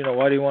board.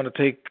 Why do you want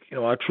to take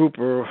our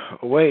trooper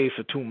away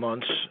for 2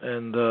 months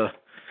and go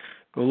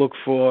look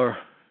for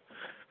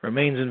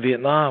remains in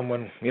Vietnam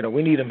when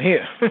we need him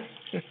here?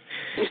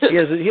 he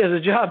has a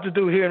job to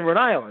do here in Rhode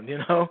Island.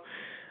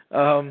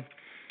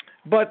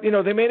 But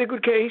they made a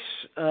good case.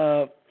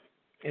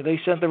 They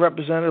sent the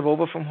representative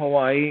over from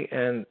Hawaii,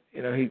 and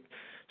he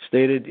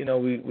stated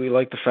we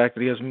like the fact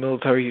that he has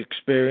military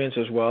experience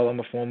as well.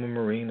 I'm a former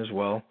Marine as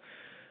well,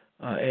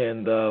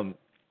 and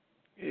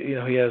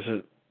he has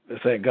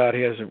thank God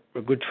he has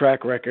a good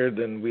track record,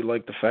 and we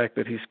like the fact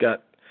that he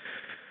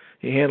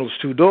handles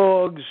 2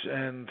 dogs,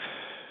 and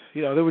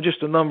there were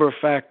just a number of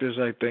factors,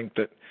 I think,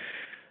 that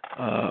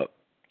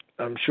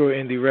I'm sure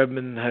Andy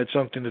Redmond had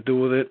something to do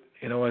with it.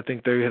 I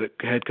think they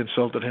had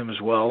consulted him as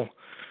well,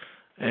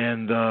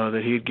 and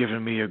that he had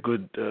given me a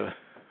good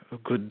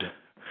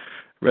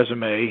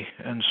resume,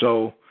 and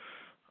so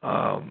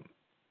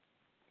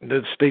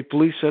the state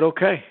police said,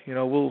 okay,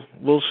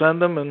 we'll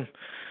send him, and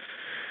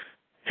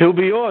he'll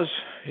be yours.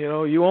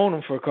 You own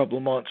him for a couple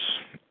of months.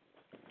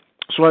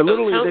 So they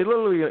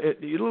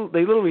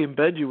literally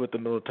embed you with the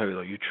military.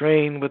 Though you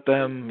train with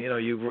them,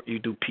 you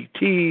do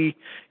PT,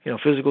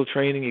 physical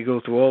training. You go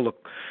through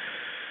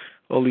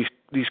all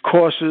these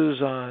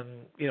courses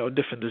on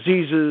different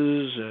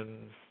diseases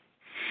and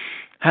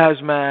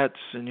hazmats,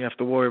 and you have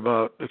to worry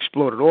about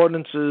exploded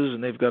ordnances.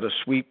 And they've got to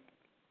sweep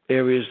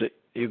areas that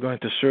you're going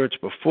to search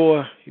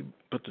before you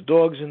put the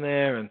dogs in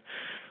there, and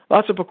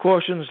lots of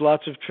precautions,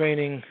 lots of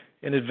training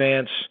in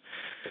advance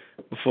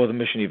before the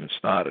mission even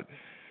started.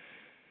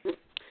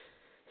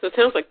 So it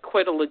sounds like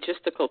quite a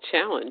logistical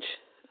challenge.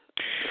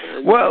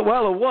 Well,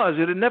 it was.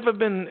 It had never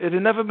been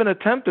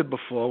attempted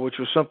before, which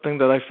was something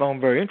that I found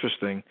very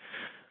interesting.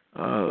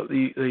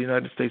 The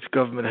United States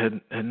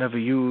government had never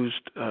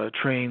used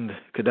trained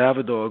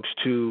cadaver dogs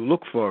to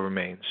look for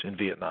remains in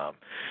Vietnam.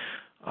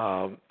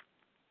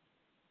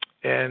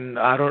 And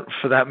I don't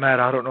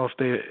know if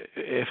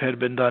it had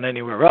been done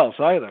anywhere else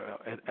either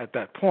at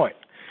that point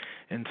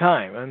in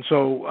time. And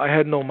so I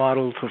had no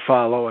model to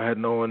follow. I had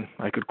no one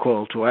I could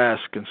call to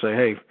ask and say,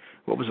 hey,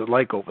 what was it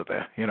like over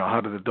there? How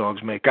did the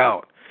dogs make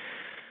out?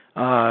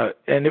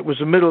 And it was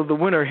the middle of the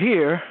winter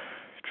here,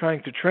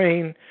 trying to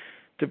train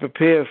to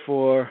prepare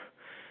for,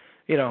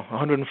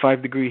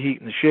 105-degree heat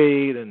in the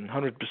shade and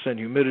 100%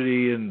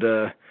 humidity and,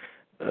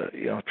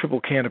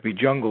 triple canopy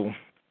jungle.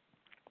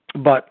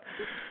 But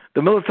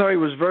the military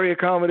was very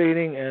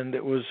accommodating, and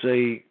it was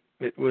a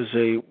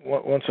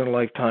once in a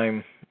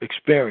lifetime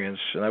experience,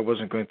 and I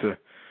wasn't going to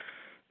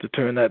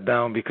turn that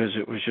down because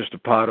it was just a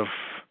part of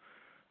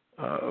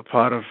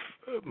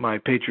my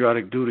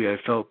patriotic duty. I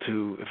felt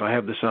to, if I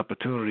have this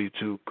opportunity,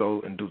 to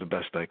go and do the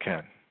best I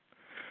can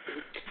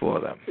for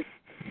them.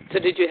 So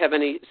did you have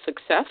any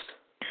success?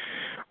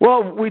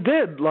 Well, we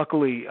did,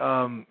 luckily.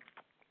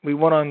 We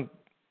went on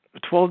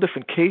 12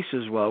 different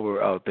cases while we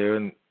were out there,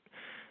 and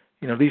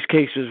these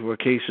cases were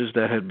cases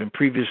that had been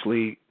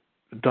previously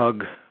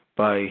dug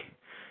by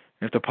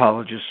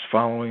anthropologists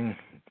following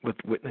with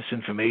witness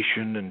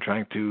information and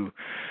trying to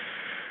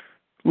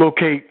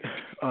locate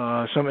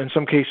in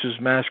some cases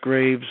mass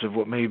graves of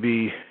what may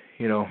be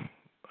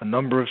a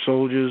number of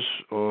soldiers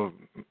or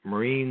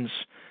Marines.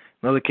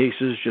 In other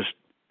cases, just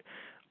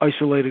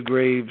isolated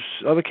graves.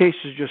 Other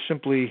cases just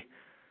simply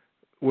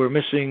were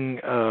missing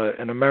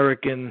an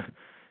American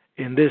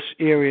in this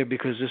area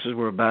because this is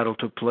where a battle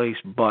took place,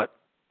 but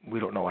we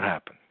don't know what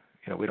happened.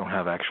 We don't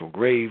have actual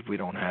grave. We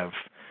don't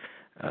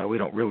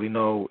really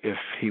know if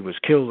he was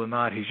killed or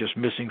not. He's just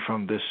missing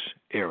from this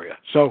area.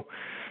 So,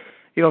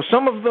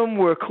 some of them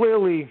were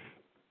clearly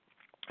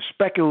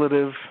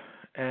speculative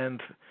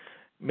and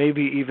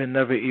maybe even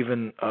never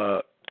even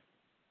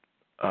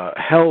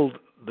held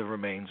the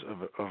remains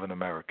of an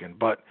American.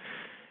 But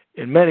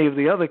in many of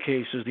the other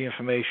cases, the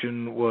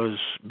information was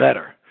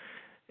better,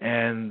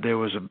 and there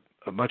was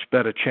a much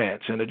better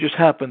chance. And it just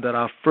happened that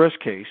our first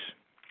case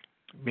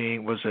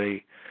was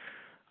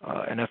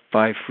an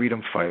F-5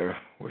 freedom fighter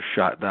was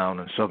shot down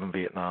in southern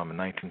Vietnam in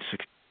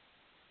 1960.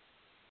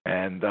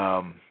 And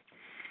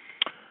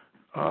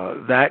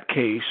that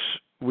case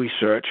we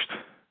searched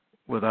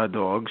with our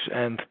dogs,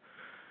 and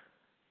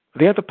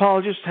the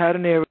anthropologists had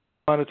an area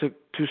they wanted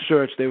to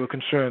search they were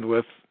concerned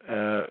with,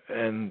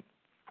 and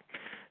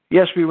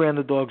yes, we ran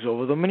the dogs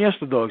over them, and yes,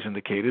 the dogs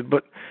indicated,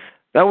 but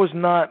that was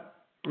not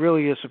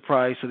really a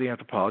surprise to the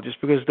anthropologists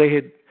because they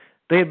had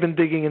been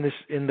digging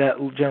in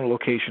that general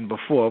location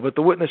before, but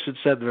the witness had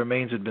said the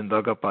remains had been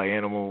dug up by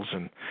animals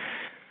and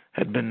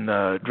had been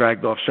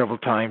dragged off several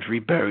times,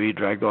 reburied,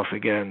 dragged off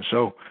again.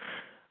 So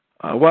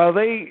while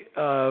they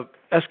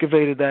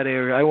excavated that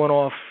area, I went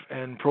off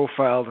and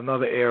profiled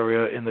another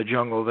area in the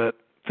jungle that,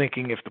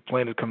 thinking if the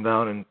plane had come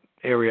down in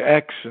Area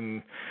X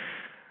and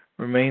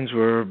remains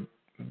were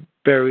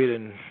buried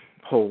in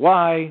hole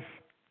Y,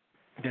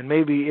 then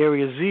maybe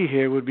Area Z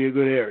here would be a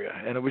good area.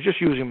 And it was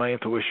just using my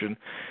intuition.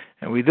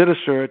 And we did a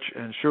search,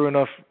 and sure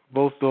enough,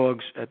 both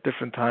dogs at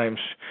different times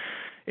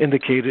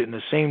indicated in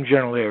the same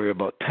general area,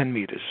 about 10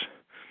 meters.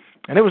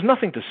 And there was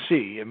nothing to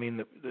see. I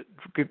mean,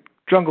 the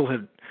jungle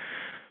had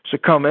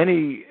succumbed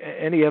any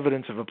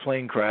evidence of a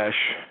plane crash,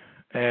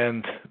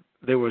 and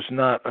there was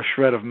not a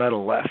shred of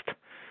metal left.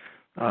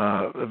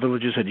 The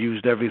villagers had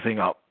used everything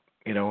up,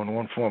 in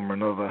one form or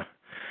another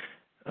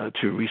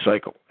to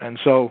recycle. And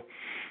so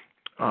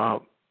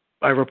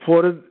I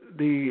reported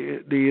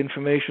the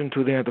information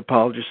to the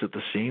anthropologists at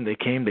the scene. They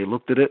came, they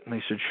looked at it, and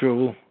they said,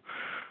 sure,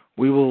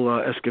 we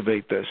will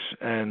excavate this.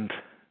 And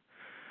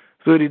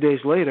 30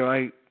 days later,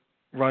 I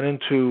run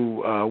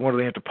into one of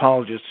the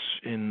anthropologists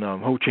in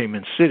Ho Chi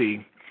Minh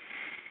City.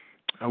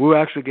 We were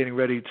actually getting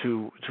ready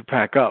to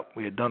pack up.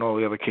 We had done all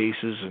the other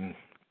cases, and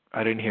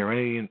I didn't hear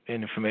any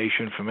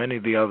information from any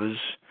of the others,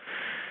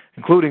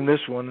 including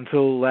this one,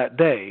 until that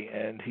day.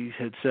 And he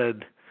had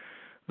said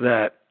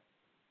that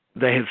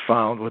they had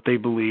found what they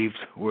believed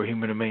were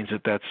human remains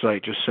at that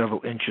site, just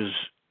several inches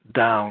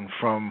down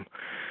from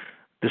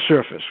the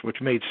surface,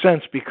 which made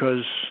sense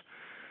because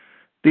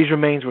these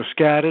remains were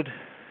scattered.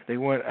 They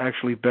weren't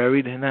actually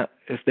buried in that,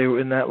 if they were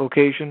in that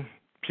location,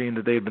 seeing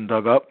that they had been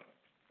dug up.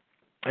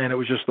 And it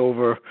was just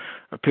over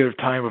a period of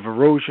time of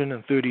erosion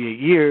and 38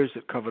 years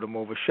that covered them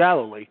over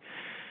shallowly.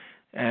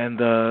 And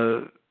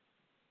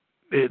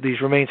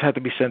these remains had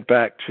to be sent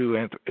back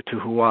to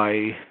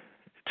Hawaii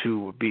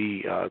to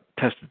be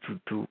tested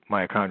to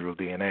mitochondrial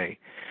DNA.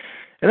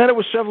 And then it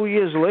was several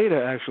years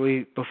later,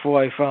 actually,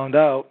 before I found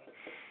out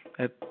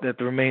that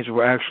the remains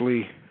were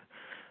actually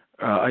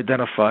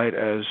identified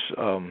as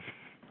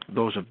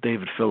those of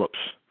David Phillips,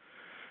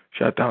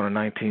 shot down in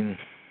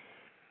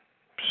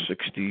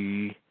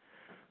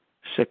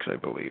 1966, I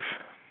believe.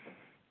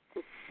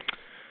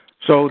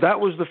 So that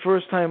was the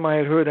first time I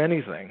had heard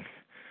anything.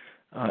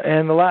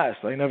 And the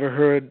last. I never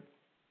heard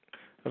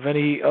of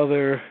any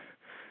other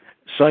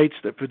sites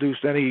that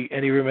produced any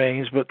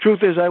remains. But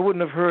truth is, I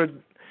wouldn't have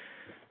heard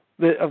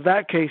of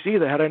that case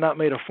either had I not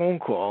made a phone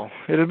call.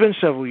 It had been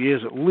several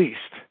years at least.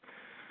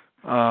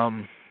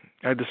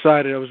 I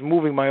decided I was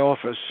moving my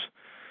office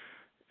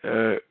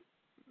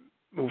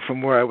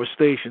from where I was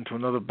stationed to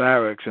another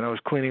barracks, and I was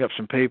cleaning up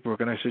some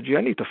paperwork, and I said,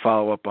 I need to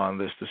follow up on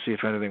this to see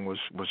if anything was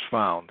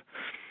found.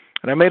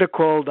 And I made a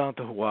call down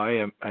to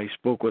Hawaii. I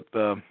spoke with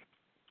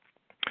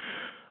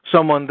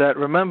someone that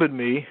remembered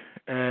me,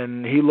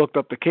 and he looked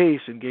up the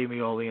case and gave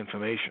me all the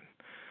information.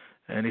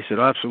 And he said,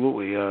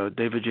 absolutely,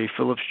 David J.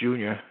 Phillips,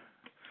 Jr.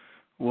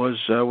 was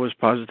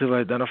positively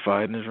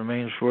identified, and his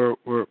remains were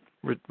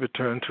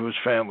returned to his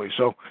family.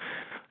 So,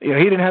 he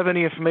didn't have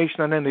any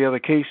information on any of the other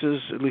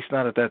cases, at least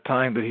not at that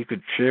time, that he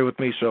could share with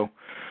me. So,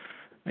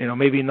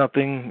 maybe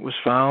nothing was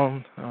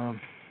found.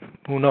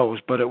 Who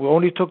knows? But it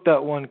only took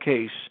that one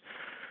case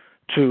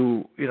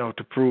to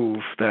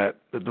prove that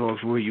the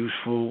dogs were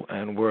useful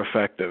and were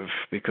effective,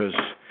 because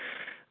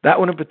that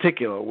one in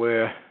particular,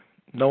 where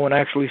no one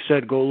actually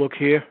said, go look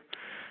here,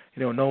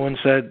 no one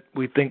said,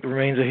 we think the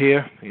remains are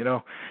here,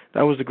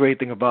 that was the great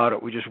thing about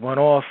it. We just went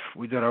off,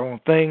 we did our own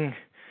thing,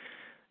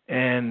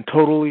 and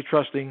totally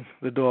trusting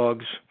the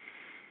dogs,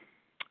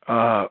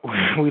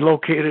 we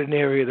located an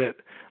area that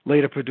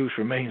later produced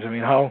remains. I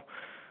mean, how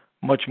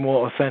much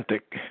more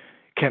authentic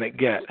can it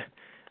get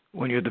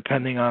when you're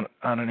depending on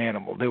an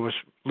animal? There was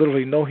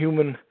literally no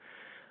human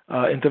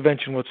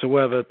intervention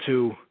whatsoever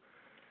to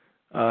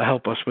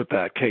help us with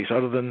that case,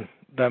 other than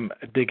them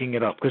digging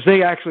it up, because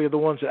they actually are the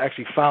ones that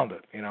actually found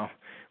it.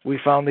 We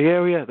found the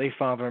area, they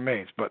found the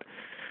remains, but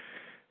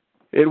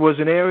it was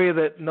an area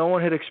that no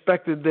one had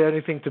expected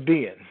anything to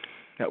be in.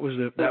 That was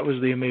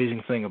the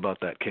amazing thing about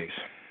that case.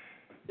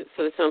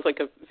 So it sounds like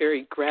a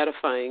very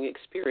gratifying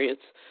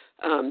experience.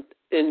 And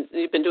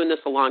you've been doing this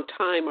a long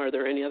time. Are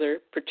there any other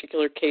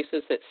particular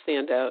cases that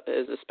stand out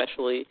as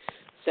especially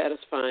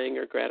satisfying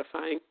or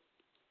gratifying?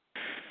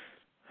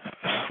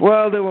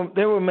 Well,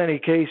 there were many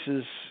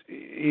cases,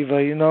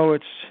 Eva.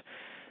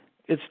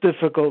 It's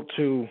difficult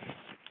to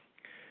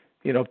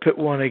pit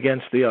one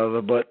against the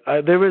other, but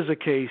there is a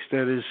case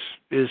that is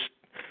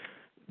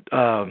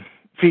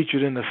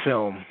featured in the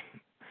film,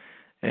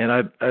 and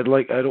I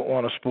don't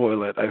want to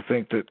spoil it. I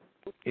think that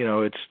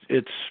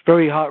it's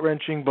very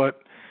heart-wrenching,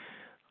 but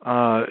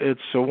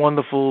it's a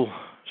wonderful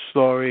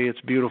story. It's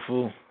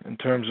beautiful in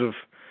terms of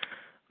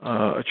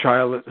a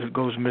child that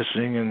goes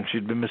missing, and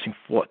she'd been missing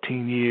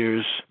 14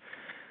 years.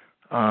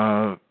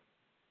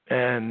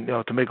 And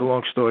to make a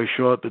long story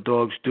short, the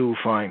dogs do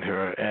find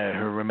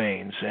her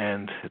remains.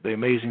 And the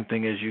amazing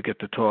thing is, you get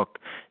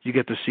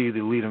to see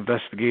the lead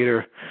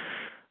investigator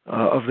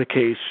of the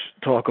case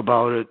talk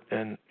about it,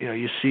 and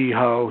you see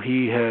how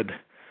he had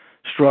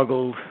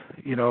struggled,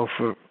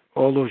 for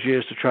all those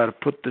years to try to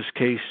put this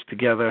case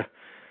together.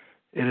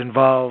 It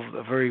involved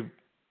a very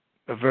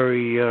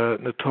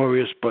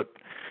notorious but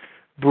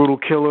brutal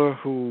killer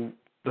who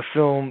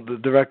the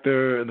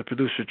director and the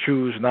producer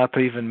choose not to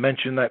even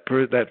mention that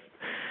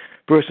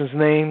person's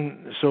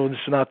name, so as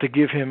not to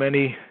give him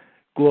any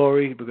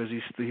glory, because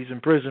he's in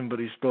prison, but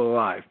he's still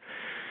alive.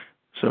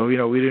 So we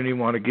didn't even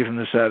want to give him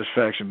the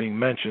satisfaction of being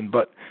mentioned.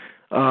 But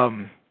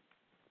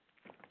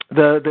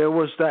there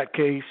was that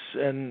case,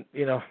 and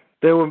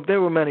there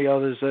were many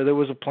others. There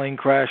was a plane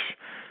crash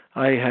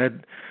I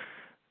had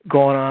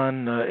gone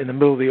on in the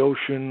middle of the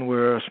ocean,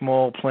 where a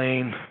small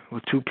plane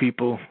with 2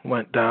 people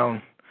went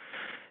down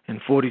in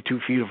 42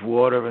 feet of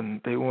water,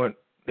 and they were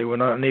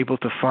not unable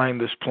to find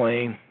this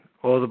plane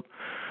or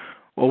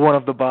one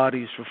of the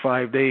bodies for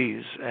 5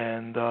 days.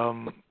 And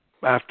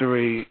after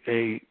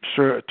a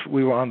search,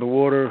 we were on the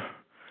water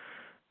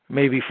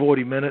maybe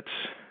 40 minutes,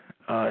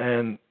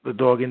 and the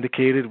dog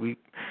indicated. We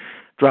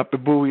dropped the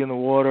buoy in the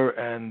water,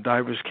 and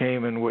divers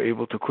came and were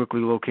able to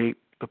quickly locate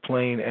the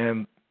plane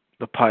and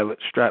the pilot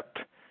strapped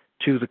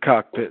to the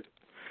cockpit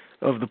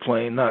of the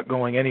plane, not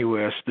going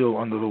anywhere, still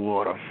under the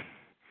water.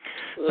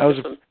 Those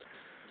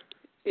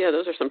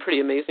are some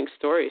pretty amazing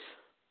stories.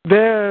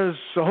 There's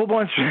a whole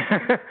bunch.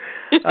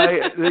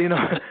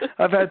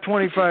 I've had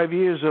 25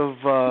 years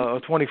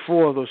of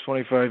 24 of those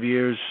 25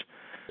 years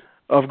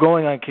of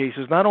going on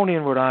cases, not only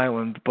in Rhode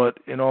Island, but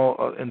in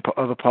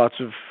other parts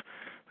of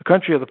the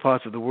country, other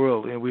parts of the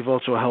world. We've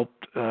also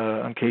helped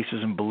on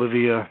cases in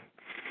Bolivia,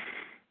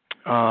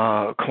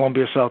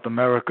 Colombia, South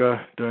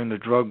America, during the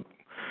drug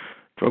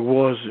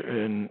wars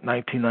in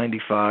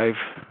 1995,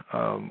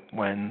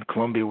 when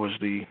Colombia was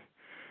the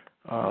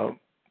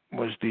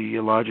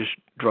largest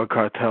drug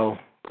cartel,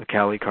 the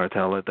Cali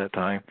cartel at that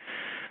time.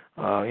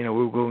 We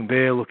were going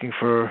there working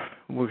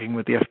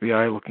with the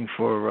FBI, looking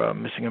for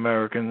missing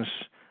Americans,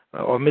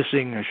 or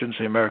missing, I shouldn't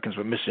say Americans,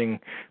 but missing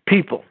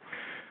people.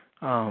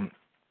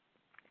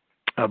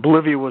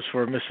 Bolivia was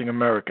for a missing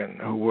American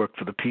who worked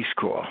for the Peace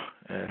Corps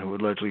and who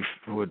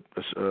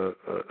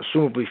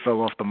assumably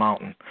fell off the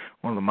mountain,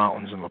 one of the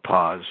mountains in La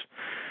Paz.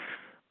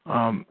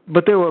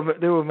 But there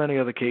were many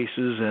other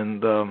cases,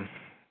 and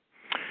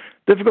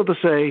difficult to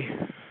say.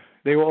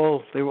 They were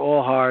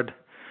all hard,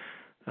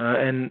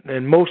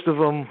 and most of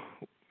them,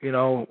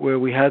 where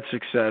we had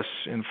success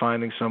in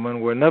finding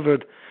someone, were never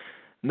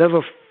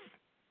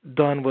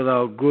done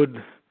without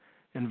good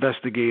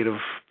investigative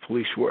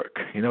police work.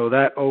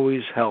 That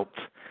always helped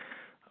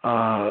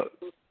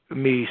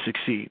me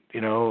succeed.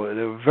 There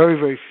were very,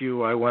 very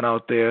few. I went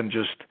out there and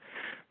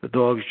the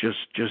dogs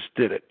just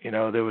did it.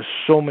 There were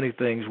so many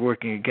things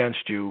working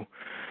against you.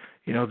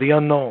 The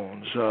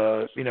unknowns,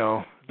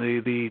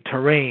 the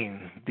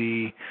terrain,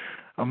 the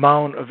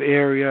amount of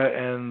area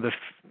and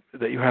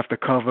that you have to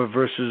cover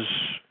versus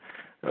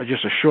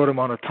just a short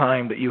amount of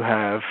time that you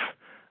have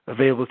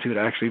available to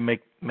actually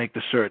make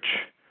the search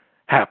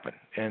happen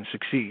and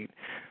succeed.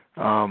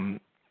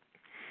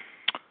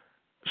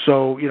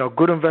 So,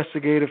 good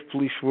investigative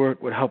police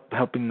work would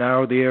helping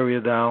narrow the area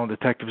down,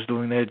 detectives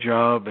doing their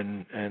job,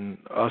 and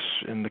us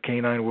in the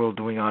canine world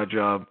doing our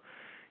job,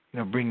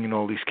 bringing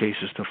all these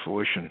cases to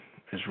fruition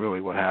is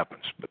really what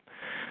happens. But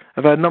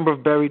I've had a number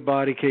of buried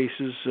body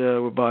cases,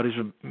 where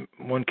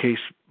one case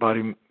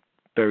body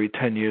buried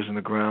 10 years in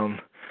the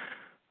ground.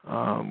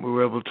 We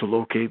were able to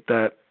locate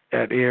that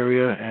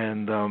area,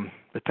 and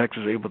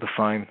detectives were able to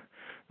find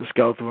the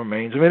skeletal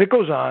remains. I mean, it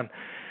goes on.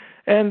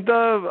 And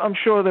I'm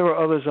sure there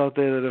are others out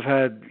there that have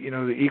had,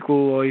 the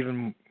equal or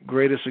even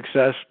greater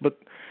success, but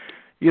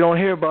you don't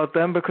hear about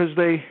them because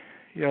they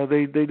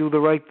do the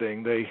right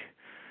thing.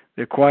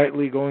 They're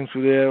quietly going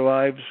through their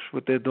lives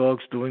with their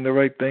dogs, doing the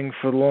right thing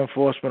for law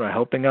enforcement, or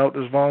helping out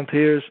as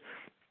volunteers,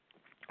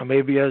 or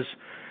maybe as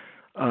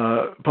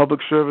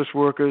public service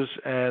workers,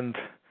 and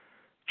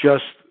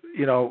just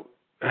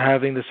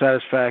having the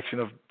satisfaction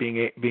of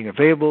being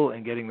available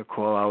and getting the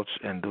call outs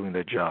and doing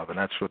their job, and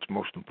that's what's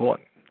most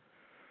important.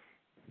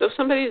 So if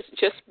somebody's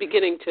just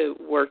beginning to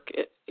work,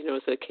 as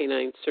a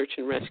canine search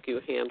and rescue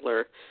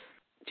handler,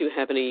 do you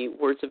have any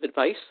words of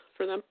advice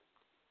for them?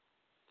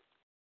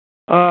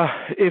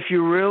 If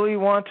you really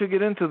want to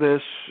get into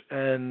this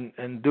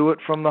and do it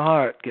from the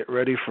heart, get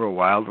ready for a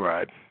wild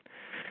ride.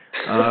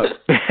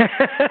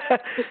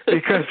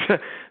 Because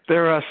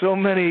there are so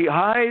many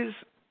highs,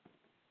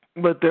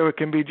 but there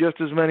can be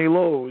just as many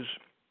lows.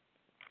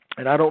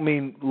 And I don't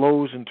mean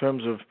lows in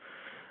terms of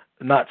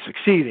not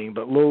succeeding,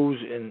 but lows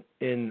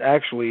in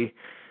actually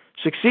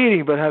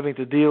succeeding but having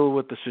to deal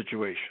with the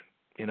situation.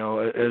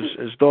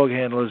 As dog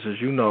handlers,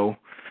 as you know,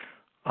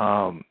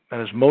 and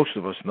as most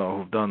of us know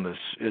who've done this,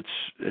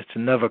 it's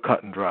never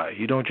cut and dry.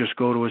 You don't just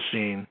go to a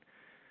scene,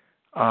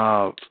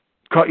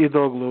 cut your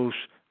dog loose,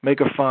 make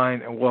a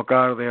fine, and walk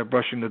out of there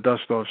brushing the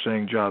dust off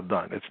saying job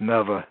done. It's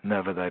never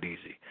that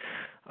easy.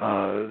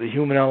 The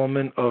human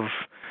element of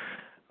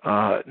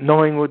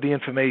knowing with the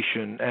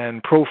information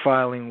and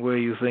profiling where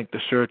you think the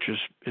search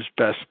is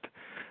best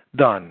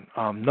done,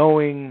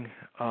 knowing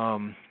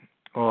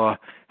or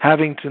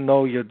having to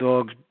know your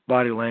dog's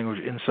body language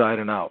inside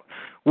and out,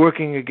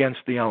 working against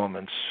the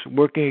elements,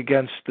 working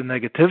against the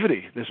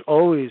negativity. There's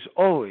always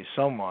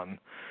someone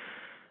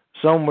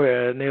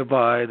somewhere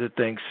nearby that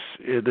thinks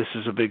this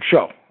is a big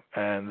show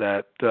and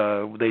that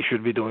they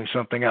should be doing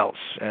something else,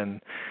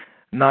 and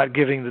not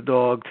giving the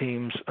dog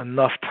teams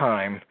enough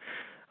time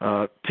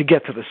to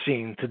get to the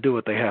scene to do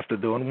what they have to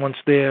do. And once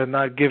they're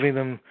not giving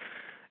them,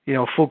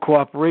 full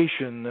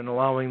cooperation and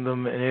allowing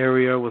them an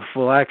area with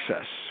full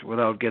access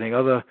without getting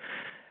other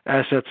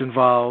assets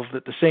involved,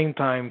 at the same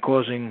time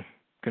causing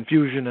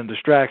confusion and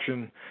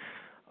distraction.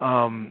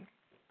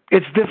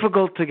 It's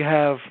difficult to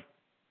have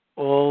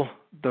all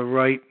the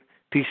right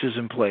pieces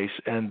in place,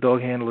 and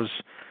dog handlers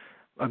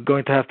are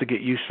going to have to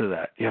get used to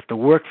that. You have to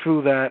work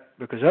through that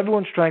because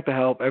everyone's trying to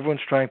help,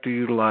 everyone's trying to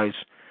utilize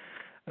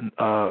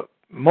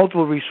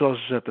multiple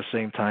resources at the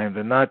same time.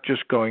 They're not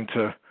just going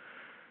to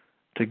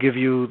give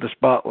you the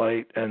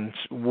spotlight and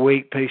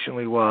wait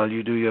patiently while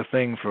you do your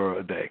thing for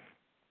a day.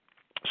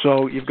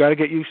 So you've got to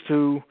get used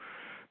to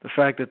the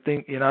fact that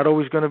you're not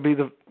always going to be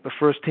the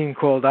first team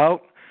called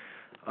out.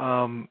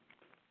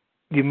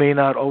 You may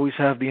not always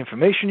have the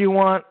information you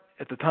want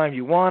at the time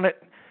you want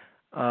it,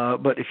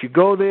 but if you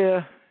go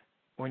there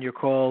when you're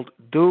called,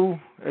 do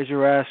as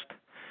you're asked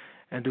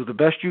and do the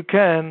best you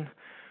can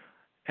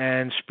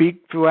and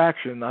speak through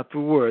action, not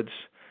through words,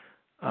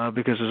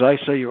 because as I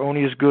say, you're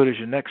only as good as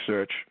your next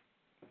search,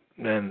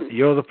 and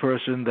you're the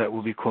person that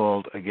will be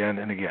called again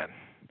and again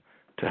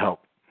to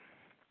help.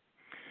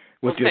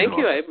 Thank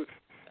you.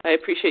 I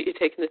appreciate you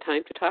taking the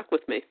time to talk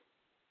with me.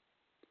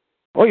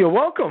 Oh, you're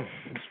welcome.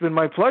 It's been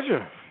my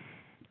pleasure.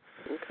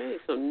 Okay,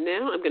 so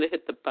now I'm going to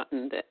hit the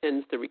button that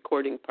ends the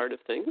recording part of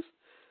things.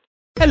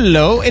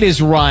 Hello, it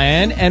is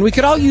Ryan, and we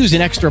could all use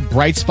an extra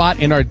bright spot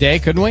in our day,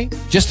 couldn't we?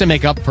 Just to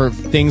make up for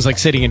things like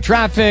sitting in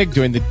traffic,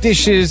 doing the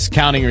dishes,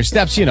 counting your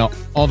steps,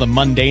 all the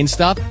mundane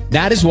stuff.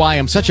 That is why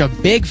I'm such a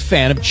big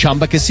fan of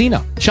Chumba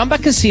Casino. Chumba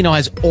Casino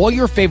has all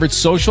your favorite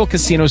social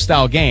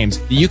casino-style games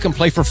that you can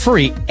play for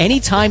free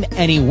anytime,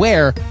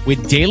 anywhere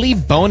with daily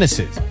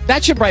bonuses.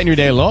 That should brighten your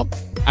day a little.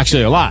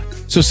 Actually, a lot.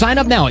 So sign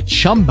up now at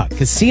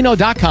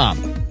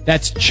ChumbaCasino.com.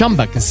 That's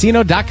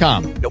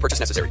ChumbaCasino.com. No purchase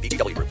necessary.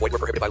 VGW Group. Void where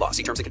prohibited by law.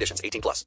 See terms and conditions. 18+.